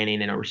Connor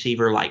Manning and a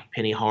receiver like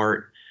Penny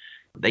Hart.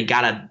 They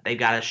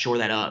gotta shore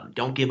that up.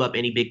 Don't give up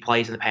any big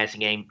plays in the passing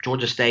game.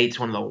 Georgia State's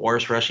one of the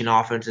worst rushing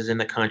offenses in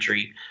the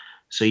country,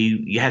 so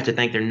you have to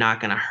think they're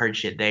not going to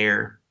hurt you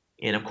there.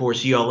 And, of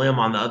course, ULM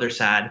on the other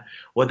side,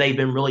 what they've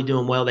been really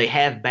doing well, they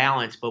have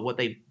balance, but what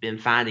they've been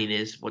finding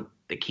is what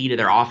the key to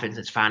their offense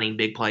is finding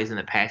big plays in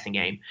the passing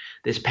game.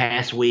 This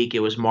past week, it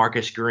was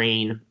Marcus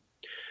Green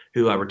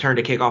who returned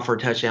a kickoff for a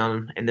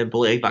touchdown, and then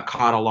Blake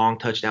caught a long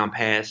touchdown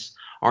pass.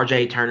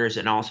 R.J. Turner's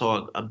and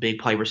also a big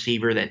play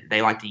receiver that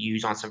they like to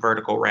use on some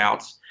vertical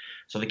routes.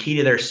 So the key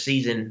to their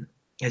season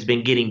has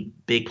been getting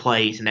big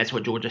plays, and that's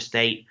what Georgia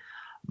State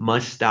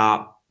must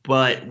stop.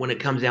 But when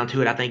it comes down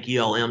to it, I think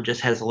ULM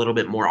just has a little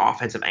bit more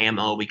offensive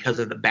ammo because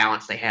of the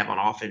balance they have on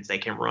offense. They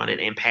can run it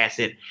and pass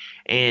it.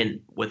 And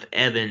with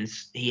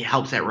Evans, he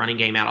helps that running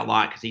game out a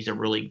lot because he's a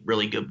really,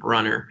 really good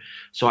runner.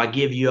 So I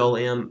give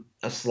ULM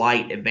a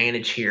slight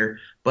advantage here.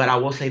 But I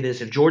will say this,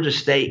 if Georgia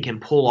State can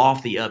pull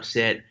off the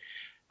upset,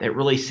 that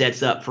really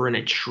sets up for an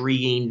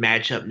intriguing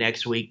matchup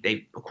next week.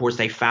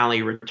 They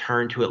finally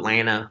return to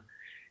Atlanta,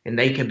 and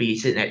they could be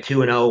sitting at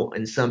 2-0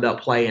 in Sun Belt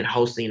play and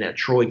hosting a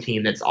Troy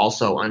team that's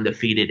also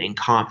undefeated in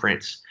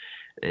conference.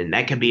 And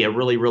that could be a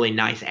really, really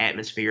nice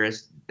atmosphere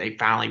as they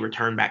finally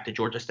return back to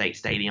Georgia State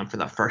Stadium for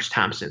the first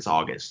time since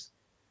August.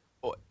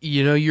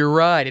 You're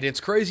right, and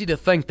it's crazy to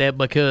think that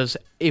because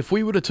if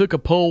we would have took a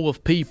poll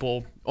of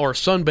people, or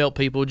Sun Belt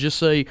people, just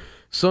say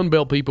Sun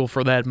Belt people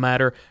for that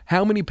matter,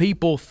 how many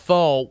people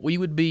thought we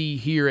would be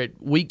here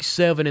at week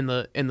 7 in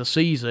the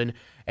season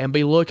and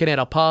be looking at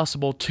a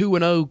possible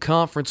 2-0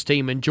 conference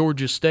team in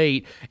Georgia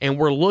State, and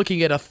we're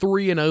looking at a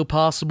 3-0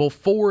 possible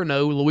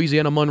 4-0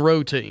 Louisiana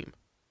Monroe team?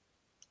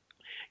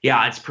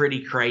 Yeah, it's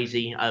pretty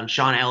crazy.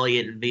 Sean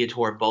Elliott and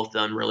Viator have both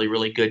done really,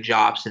 really good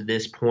jobs to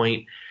this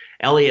point.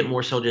 Elliott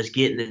more so just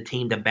getting the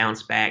team to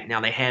bounce back. Now,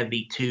 they have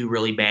beat 2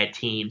 really bad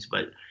teams,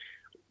 but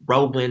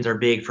road wins are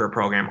big for a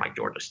program like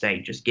Georgia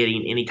State, just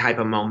getting any type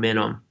of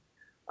momentum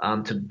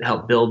to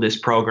help build this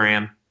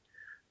program.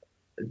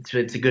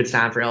 It's a good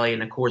sign for Elliott.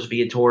 And, of course,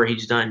 Viator,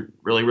 he's done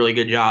really, really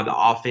good job. The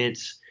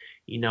offense,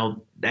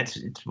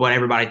 it's what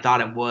everybody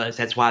thought it was.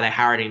 That's why they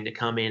hired him to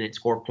come in and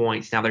score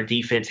points. Now their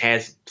defense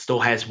still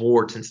has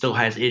warts and still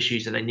has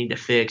issues that they need to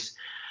fix,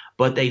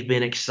 but they've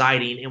been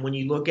exciting. And when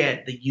you look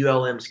at the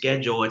ULM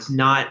schedule, it's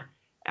not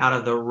out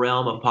of the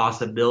realm of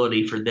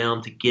possibility for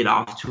them to get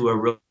off to a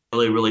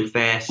really, really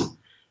fast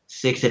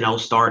 6-0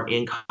 start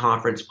in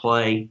conference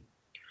play.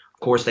 Of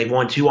course, they've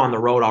won 2 on the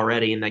road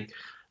already, and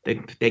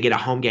they get a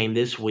home game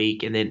this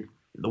week. And then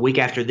the week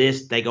after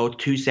this, they go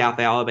to South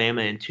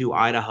Alabama and to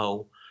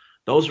Idaho.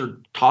 Those are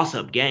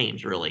toss-up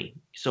games, really.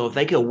 So if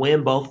they could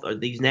win both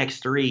of these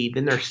next 3,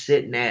 then they're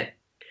sitting at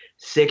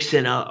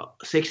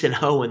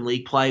 6-0 in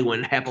league play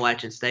when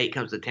Appalachian State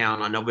comes to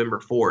town on November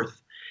 4th.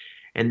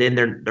 And then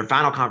their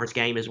final conference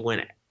game is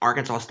when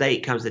Arkansas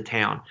State comes to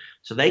town.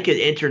 So they could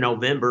enter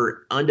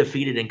November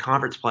undefeated in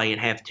conference play and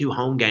have 2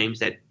 home games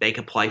that they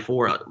could play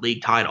for a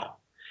league title.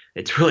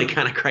 It's really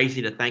kind of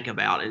crazy to think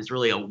about, and it's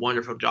really a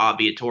wonderful job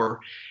Viator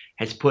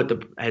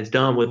has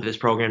done with this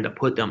program to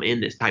put them in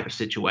this type of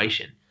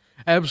situation.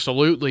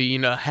 Absolutely.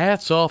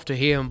 Hats off to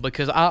him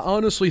because I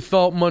honestly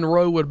thought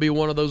Monroe would be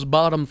one of those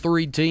bottom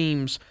 3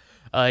 teams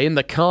in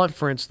the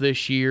conference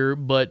this year,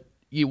 but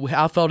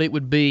I thought it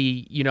would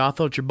be, I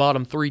thought your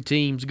bottom 3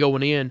 teams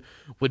going in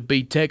would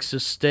be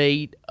Texas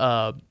State,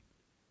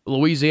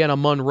 Louisiana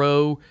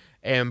Monroe,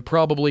 and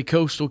probably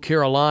Coastal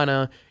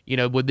Carolina,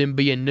 with them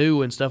being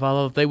new and stuff. I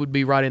thought they would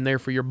be right in there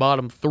for your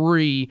bottom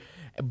 3,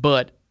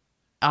 but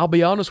I'll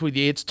be honest with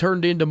you, it's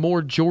turned into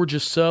more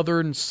Georgia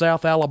Southern,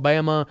 South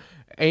Alabama,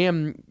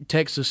 and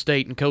Texas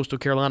State and Coastal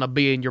Carolina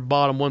being your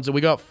bottom ones. And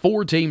we got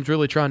 4 teams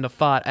really trying to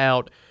fight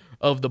out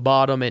of the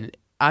bottom. And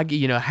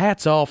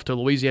hats off to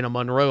Louisiana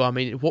Monroe. I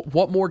mean,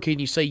 what more can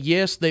you say?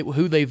 Yes,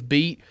 who they've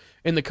beat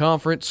in the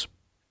conference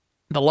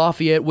The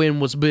Lafayette win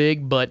was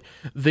big, but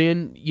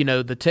then,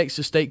 the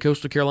Texas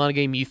State-Coastal Carolina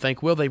game, you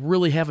think, well, they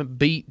really haven't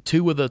beat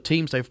two of the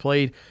teams they've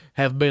played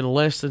have been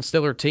less than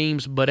stellar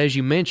teams. But as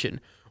you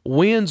mentioned,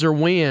 wins are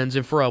wins,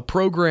 and for a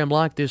program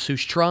like this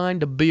who's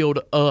trying to build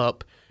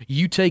up,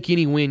 you take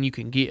any win you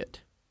can get.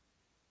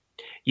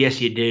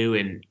 Yes, you do,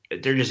 and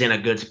they're just in a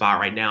good spot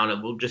right now, and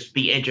it will just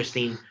be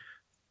interesting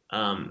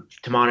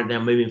to monitor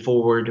them moving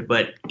forward.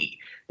 But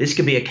this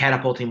could be a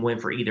catapulting win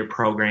for either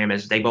program,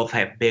 as they both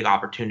have big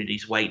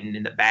opportunities waiting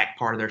in the back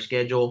part of their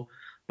schedule.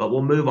 But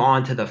we'll move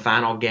on to the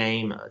final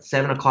game,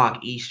 7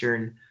 o'clock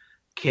Eastern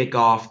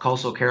kickoff.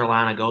 Coastal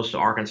Carolina goes to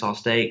Arkansas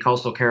State.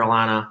 Coastal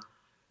Carolina,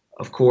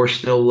 of course,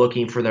 still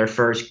looking for their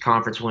first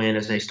conference win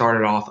as they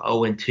started off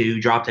 0-2,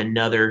 dropped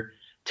another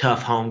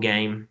tough home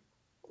game.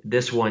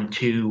 This one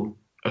to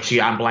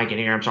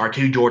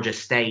Georgia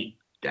State.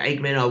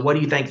 Aikman, what do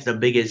you think is the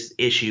biggest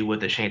issue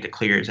with the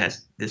Chanticleers at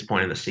this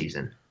point in the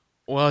season?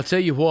 Well, I'll tell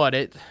you what,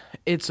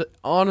 it's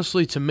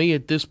honestly, to me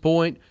at this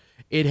point,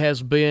 it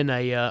has been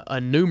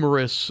a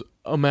numerous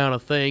amount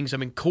of things. I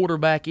mean,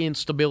 quarterback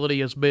instability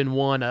has been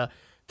one.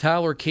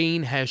 Tyler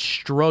Keene has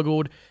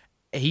struggled.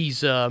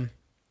 He's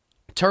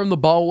turned the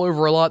ball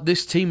over a lot.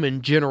 This team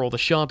in general, the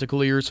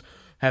Chanticleers,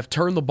 have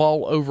turned the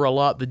ball over a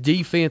lot. The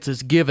defense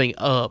is giving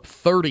up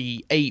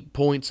 38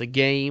 points a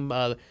game.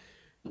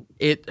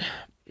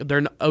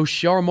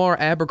 Osharmar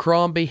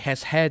Abercrombie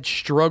has had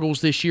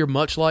struggles this year,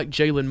 much like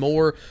Jalen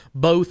Moore.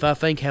 Both, I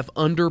think, have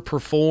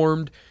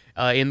underperformed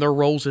in their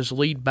roles as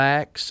lead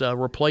backs,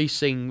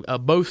 replacing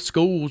both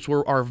schools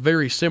are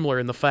very similar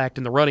in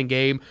the running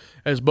game,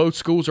 as both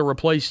schools are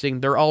replacing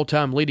their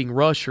all-time leading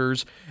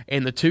rushers,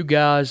 and the two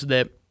guys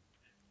that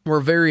were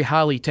very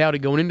highly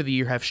touted going into the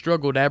year have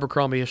struggled.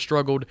 Abercrombie has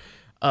struggled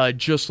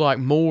just like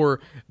Moore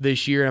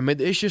this year. I mean,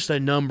 it's just a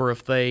number of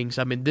things.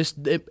 I mean,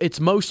 it's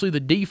mostly the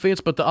defense,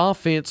 but the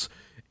offense,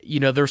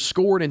 they're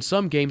scoring in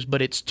some games,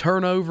 but it's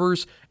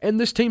turnovers, and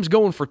this team's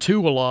going for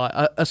two a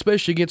lot,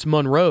 especially against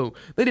Monroe.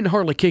 They didn't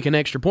hardly kick an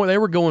extra point. They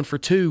were going for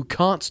two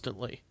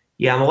constantly.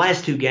 Yeah, in the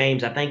last two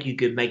games, I think you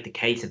could make the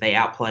case that they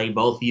outplayed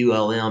both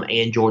ULM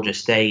and Georgia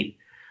State,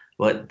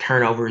 but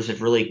turnovers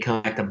have really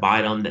come back to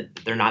bite them, that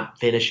they're not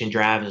finishing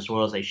drives as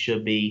well as they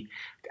should be.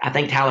 I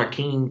think Tyler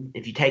Keene,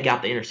 if you take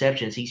out the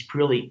interceptions, he's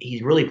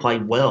really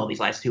played well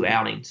these last two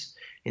outings.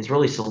 He's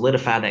really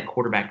solidified that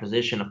quarterback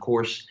position. Of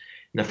course,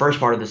 in the first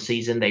part of the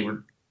season, they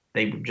were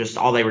just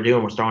all they were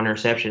doing was throwing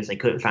interceptions. They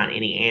couldn't find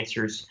any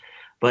answers.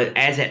 But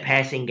as that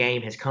passing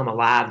game has come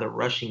alive, the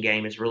rushing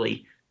game has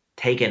really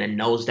taken a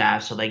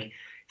nosedive. So if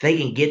they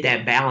can get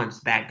that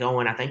balance back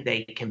going, I think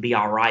they can be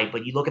all right.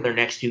 But you look at their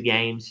next two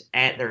games,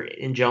 they're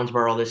in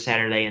Jonesboro this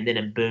Saturday and then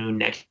in Boone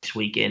next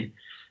weekend.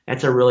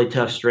 That's a really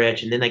tough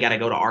stretch, and then they got to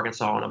go to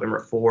Arkansas on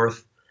November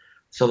 4th.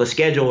 So the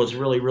schedule is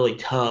really, really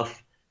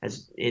tough.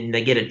 And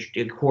they get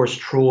of course,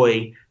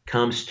 Troy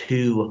comes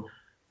to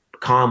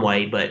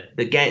Conway, but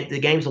the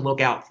games to look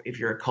out if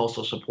you're a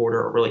Coastal supporter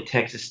are really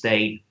Texas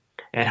State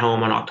at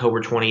home on October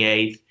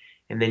 28th,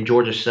 and then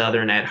Georgia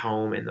Southern at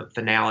home in the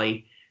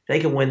finale. They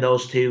can win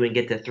those two and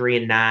get to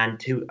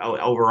 3-9,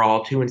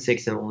 overall,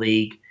 2-6 in the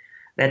league.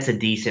 That's a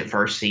decent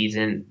first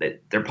season.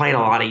 They're playing a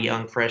lot of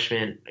young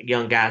freshmen,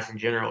 young guys in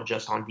general,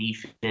 just on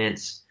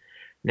defense.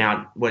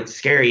 Now, what's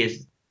scary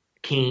is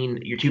Keene,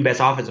 your two best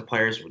offensive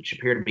players, which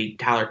appear to be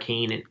Tyler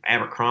Keene and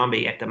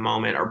Abercrombie at the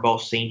moment, are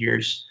both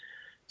seniors.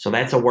 So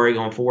that's a worry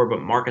going forward.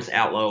 But Marcus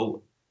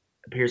Outlow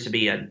appears to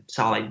be a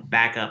solid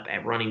backup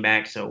at running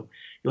back. So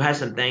you'll have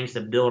some things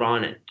to build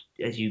on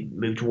as you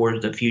move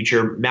towards the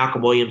future.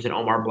 Malcolm Williams and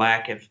Omar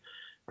Black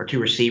are two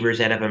receivers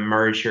that have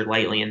emerged here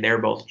lately, and they're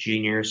both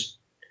juniors.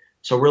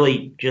 So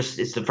really,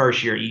 it's the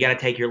first year. You got to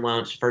take your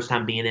lumps, first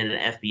time being in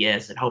an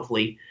FBS, and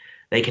hopefully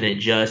they can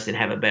adjust and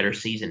have a better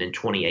season in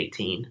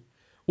 2018.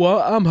 Well,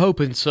 I'm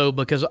hoping so,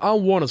 because I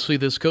want to see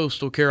this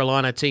Coastal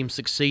Carolina team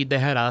succeed. They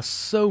had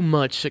so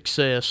much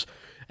success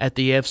at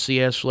the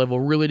FCS level,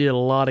 really did a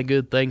lot of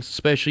good things,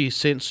 especially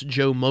since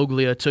Joe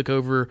Moglia took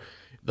over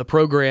the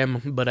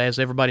program, but as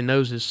everybody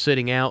knows, is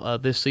sitting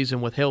out this season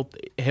with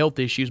health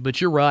issues.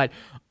 But you're right.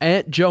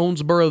 At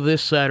Jonesboro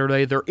this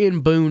Saturday, they're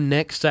in Boone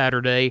next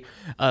Saturday.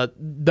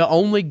 The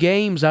only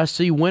games I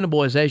see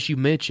winnable is, as you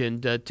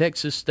mentioned,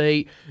 Texas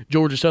State,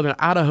 Georgia Southern.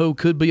 Idaho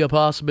could be a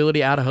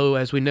possibility. Idaho,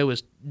 as we know,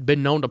 has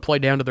been known to play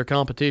down to their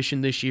competition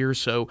this year,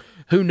 so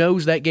who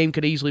knows, that game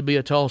could easily be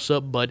a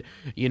toss-up. But,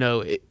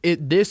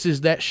 this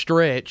is that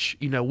stretch.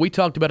 We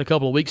talked about a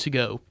couple of weeks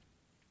ago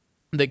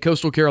that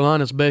Coastal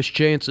Carolina's best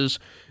chances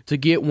to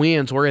get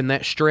wins were in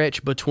that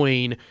stretch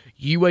between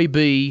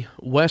UAB,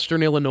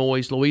 Western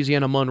Illinois,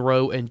 Louisiana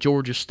Monroe, and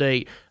Georgia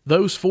State.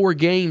 Those four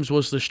games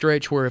was the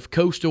stretch where if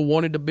Coastal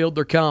wanted to build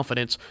their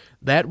confidence,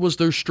 that was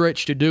their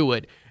stretch to do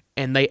it.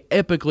 And they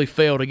epically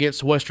failed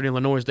against Western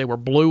Illinois. They were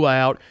blew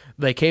out.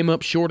 They came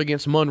up short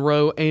against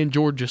Monroe and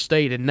Georgia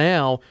State. And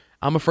now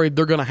I'm afraid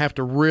they're going to have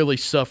to really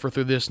suffer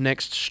through this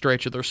next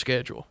stretch of their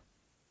schedule.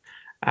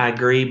 I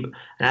agree.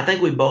 And I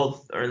think we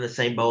both are in the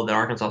same boat that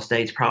Arkansas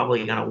State's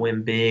probably going to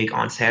win big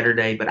on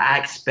Saturday, but I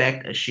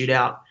expect a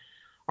shootout.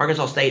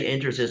 Arkansas State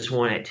enters this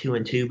one at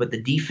 2-2, but the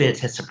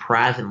defense has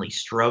surprisingly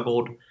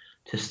struggled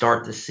to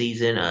start the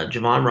season.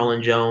 Javon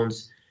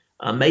Roland-Jones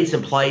made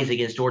some plays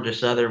against Georgia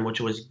Southern, which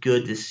was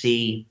good to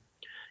see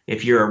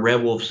if you're a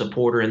Red Wolf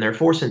supporter, and they're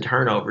forcing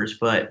turnovers,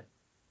 but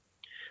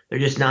they're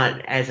just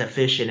not as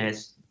efficient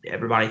as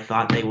everybody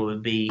thought they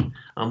would be.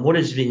 What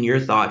has been your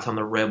thoughts on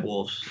the Red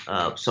Wolves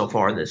so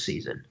far this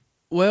season?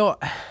 Well,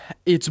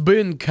 it's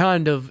been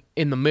kind of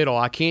in the middle.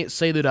 I can't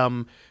say that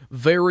I'm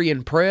very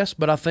impressed,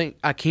 but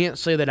I can't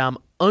say that I'm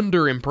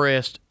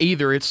under-impressed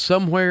either. It's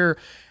somewhere.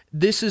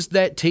 This is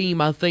that team.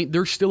 I think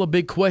there's still a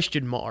big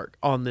question mark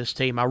on this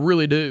team. I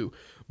really do,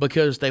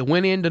 because they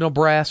went into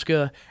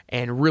Nebraska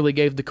and really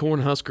gave the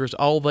Cornhuskers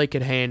all they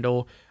could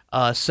handle.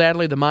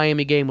 Sadly, the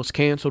Miami game was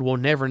canceled. We'll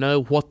never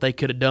know what they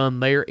could have done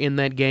there in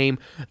that game.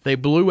 They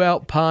blew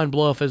out Pine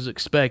Bluff as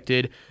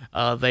expected.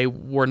 They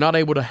were not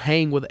able to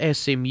hang with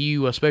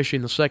SMU, especially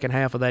in the second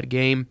half of that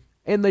game.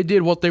 And they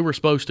did what they were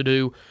supposed to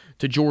do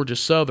to Georgia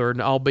Southern,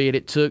 albeit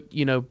it took,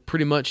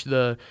 pretty much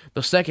the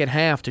second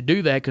half to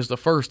do that, because the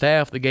first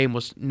half the game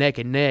was neck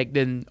and neck.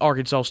 Then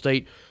Arkansas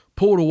State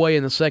pulled away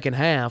in the second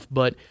half.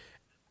 But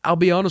I'll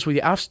be honest with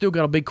you, I've still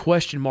got a big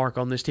question mark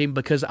on this team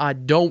because I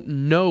don't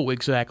know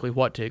exactly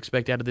what to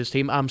expect out of this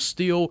team. I'm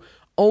still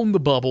on the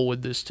bubble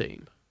with this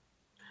team.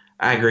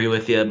 I agree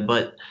with you,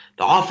 but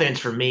the offense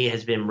for me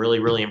has been really,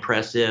 really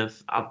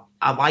impressive.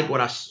 I like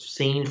what I've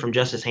seen from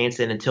Justice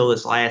Hansen until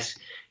this last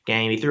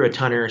game. He threw a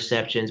ton of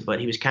interceptions,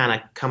 but he was kind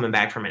of coming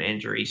back from an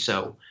injury,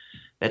 so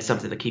that's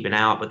something to keep an eye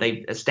out. But they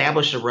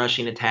established a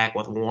rushing attack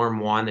with Warren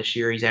One this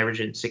year. He's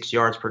averaging 6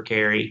 yards per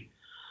carry.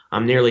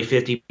 Nearly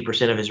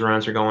 50% of his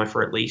runs are going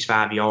for at least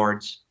 5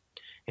 yards.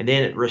 And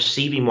then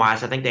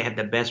receiving-wise, I think they have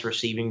the best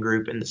receiving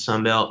group in the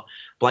Sun Belt.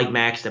 Blake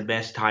Mack's the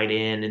best tight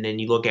end. And then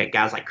you look at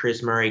guys like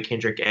Chris Murray,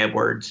 Kendrick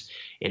Edwards,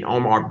 and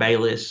Omar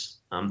Bayless.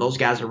 Those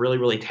guys are really,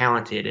 really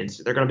talented, and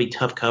they're going to be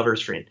tough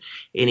covers for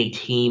any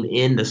team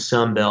in the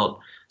Sun Belt.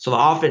 So the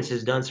offense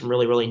has done some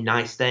really, really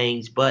nice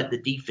things, but the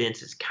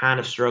defense is kind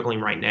of struggling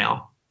right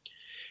now.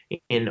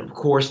 And, of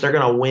course, they're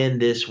going to win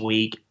this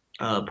week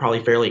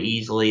probably fairly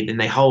easily. Then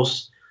they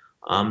host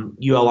UL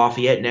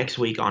Lafayette next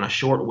week on a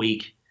short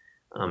week.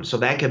 So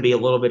that could be a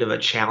little bit of a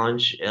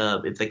challenge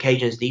if the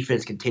Cajuns'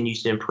 defense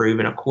continues to improve.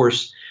 And, of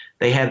course,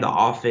 they have the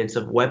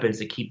offensive weapons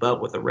to keep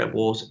up with the Red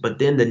Wolves. But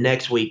then the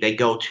next week they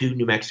go to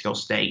New Mexico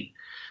State.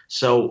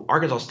 So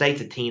Arkansas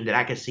State's a team that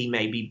I can see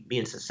maybe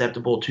being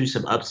susceptible to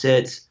some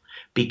upsets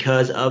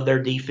because of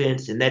their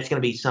defense. And that's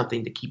going to be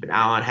something to keep an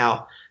eye on,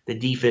 how the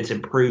defense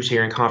improves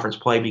here in conference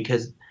play,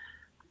 because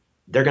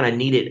they're going to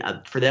need it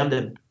for them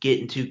to get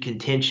into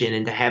contention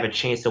and to have a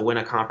chance to win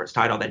a conference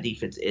title. That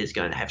defense is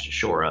going to have to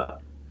shore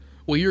up.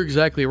 Well, you're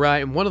exactly right.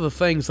 And one of the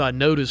things I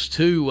noticed,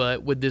 too,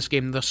 with this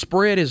game, the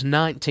spread is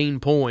 19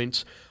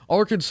 points.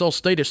 Arkansas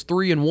State is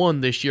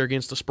 3-1 this year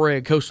against the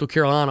spread. Coastal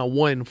Carolina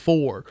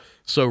 1-4.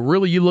 So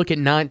really, you look at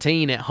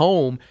 19 at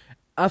home.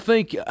 I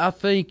think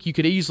you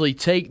could easily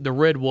take the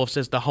Red Wolves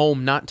as the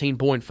home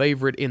 19-point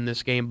favorite in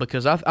this game,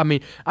 because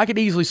I could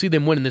easily see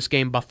them winning this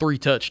game by 3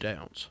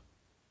 touchdowns.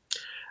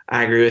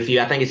 I agree with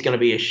you. I think it's going to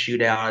be a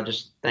shootout. I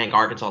just think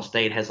Arkansas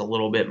State has a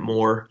little bit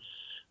more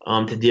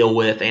to deal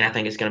with, and I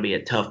think it's going to be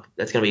a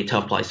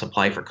tough place to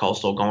play for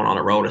Coastal going on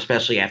the road,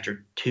 especially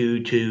after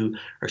two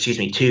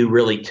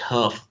really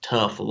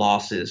tough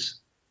losses.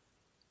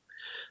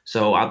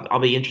 So I'll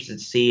be interested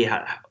to see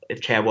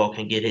if Chadwell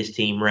can get his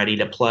team ready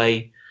to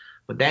play.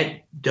 But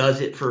that does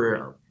it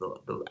for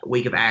the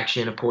week of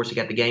action. Of course, you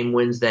got the game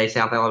Wednesday,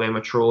 South Alabama,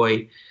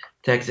 Troy,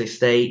 Texas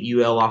State,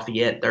 UL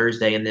Lafayette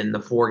Thursday, and then the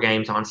 4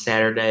 games on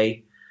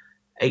Saturday.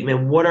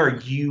 Aikman, what are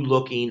you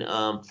looking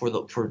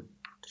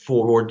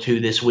forward to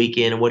this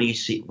weekend, and what do you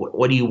see?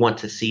 What do you want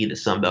to see the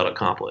Sun Belt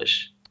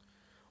accomplish?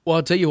 Well,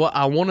 I'll tell you what,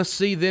 I want to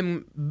see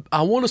them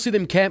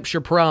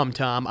capture prime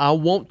time. I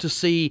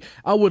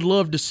would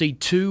love to see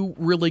 2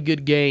 really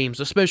good games,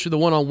 especially the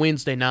one on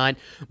Wednesday night,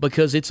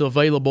 because it's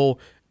available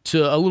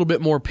to a little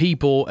bit more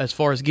people as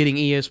far as getting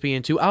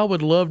ESPN2. I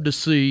would love to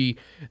see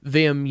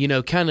them,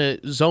 kind of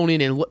zone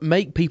in and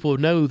make people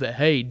know that,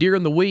 hey,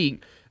 during the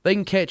week, they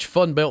can catch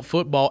Fun Belt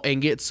football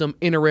and get some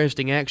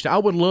interesting action. I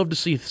would love to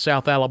see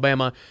South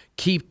Alabama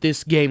keep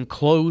this game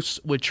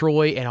close with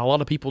Troy and a lot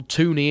of people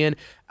tune in.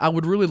 I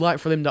would really like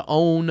for them to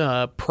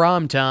own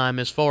prime time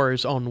as far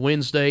as on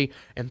Wednesday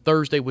and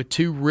Thursday with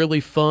 2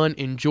 really fun,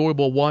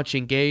 enjoyable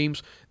watching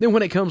games. Then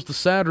when it comes to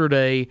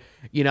Saturday,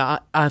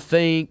 I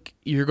think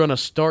you're going to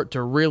start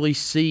to really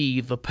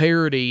see the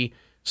parity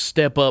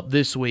step up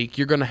this week.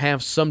 You're going to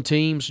have some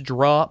teams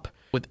drop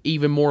with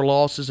even more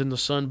losses in the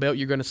Sun Belt.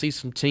 You're going to see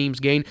some teams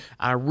gain.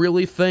 I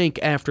really think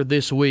after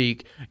this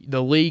week,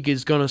 the league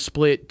is going to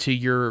split to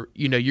you're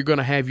going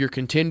to have your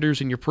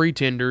contenders and your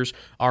pretenders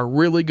are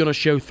really going to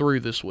show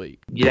through this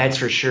week. Yeah, that's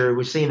for sure.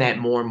 We're seeing that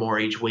more and more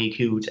each week,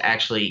 who's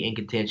actually in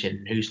contention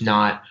and who's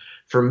not.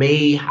 For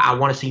me, I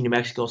want to see New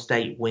Mexico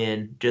State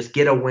win. Just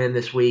get a win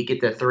this week,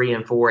 get to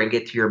 3-4, and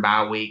get to your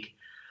bye week.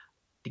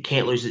 You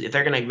can't lose it. If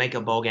they're going to make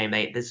a bowl game,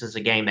 this is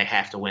a game they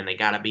have to win. They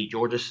got to beat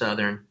Georgia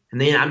Southern.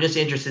 And then I'm just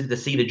interested to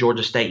see the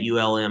Georgia State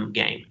ULM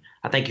game.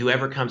 I think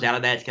whoever comes out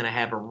of that is going to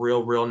have a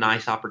real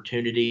nice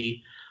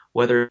opportunity,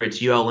 whether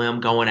it's ULM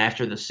going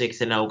after the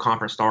 6-0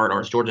 conference start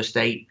or it's Georgia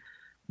State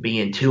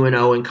being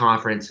 2-0 in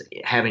conference,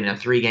 having a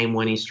 3-game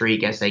winning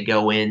streak as they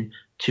go in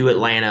to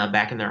Atlanta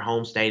back in their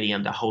home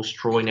stadium to host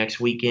Troy next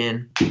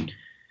weekend.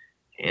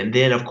 And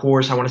then, of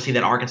course, I want to see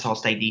that Arkansas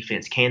State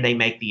defense. Can they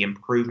make the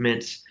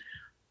improvements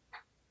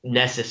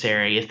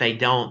necessary? If they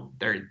don't,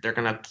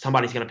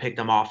 somebody's gonna pick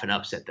them off and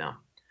upset them.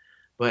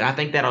 But I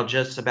think that'll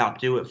just about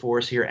do it for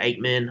us here,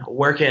 Aikman.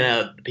 Where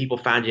can people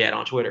find you at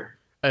on Twitter?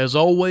 As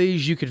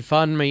always, you can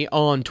find me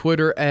on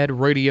Twitter at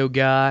Radio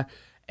Guy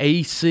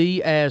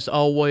AC. As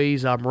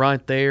always, I'm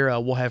right there.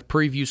 We'll have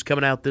previews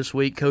coming out this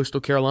week.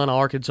 Coastal Carolina,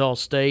 Arkansas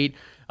State,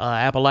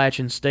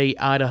 Appalachian State,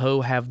 Idaho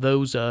have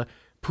those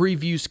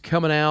previews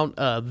coming out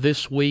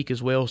this week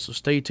as well, so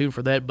stay tuned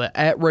for that. But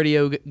at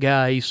Radio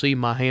Guy AC,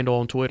 my handle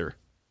on Twitter.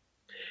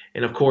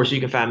 And, of course, you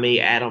can find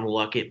me, Adam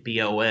Luckett,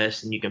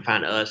 BOS, and you can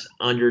find us,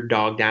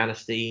 Underdog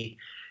Dynasty.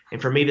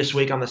 And for me this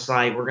week on the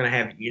site, we're going to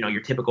have,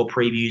 your typical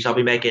previews. I'll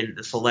be making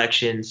the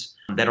selections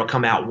that'll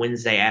come out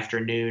Wednesday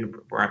afternoon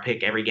where I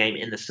pick every game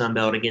in the Sun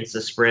Belt against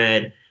the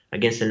spread,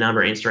 against the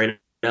number, and straight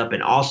up.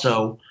 And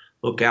also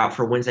look out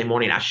for Wednesday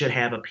morning. I should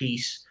have a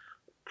piece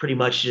pretty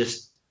much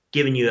just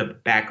giving you a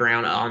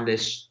background on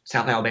this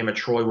South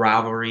Alabama-Troy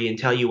rivalry and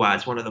tell you why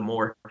it's one of the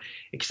more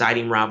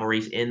exciting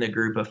rivalries in the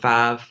group of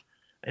five.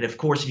 And, of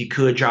course, if you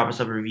could drop us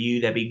a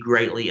review, that'd be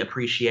greatly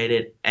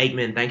appreciated.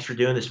 Aikman, thanks for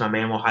doing this, my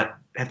man. We'll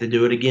have to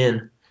do it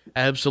again.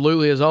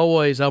 Absolutely. As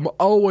always, I'm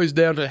always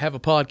down to have a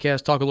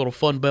podcast, talk a little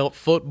Fun Belt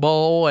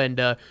football,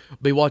 and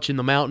be watching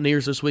the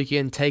Mountaineers this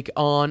weekend take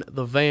on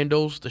the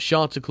Vandals, the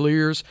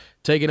Chanticleers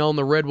taking on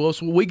the Red Wolves.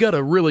 We got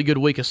a really good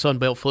week of Sun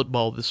Belt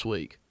football this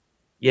week.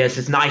 Yes,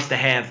 it's nice to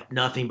have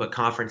nothing but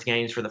conference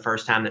games for the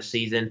first time this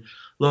season.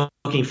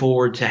 Looking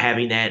forward to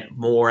having that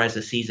more as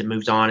the season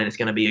moves on, and it's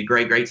going to be a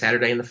great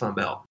Saturday in the Fun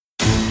Belt.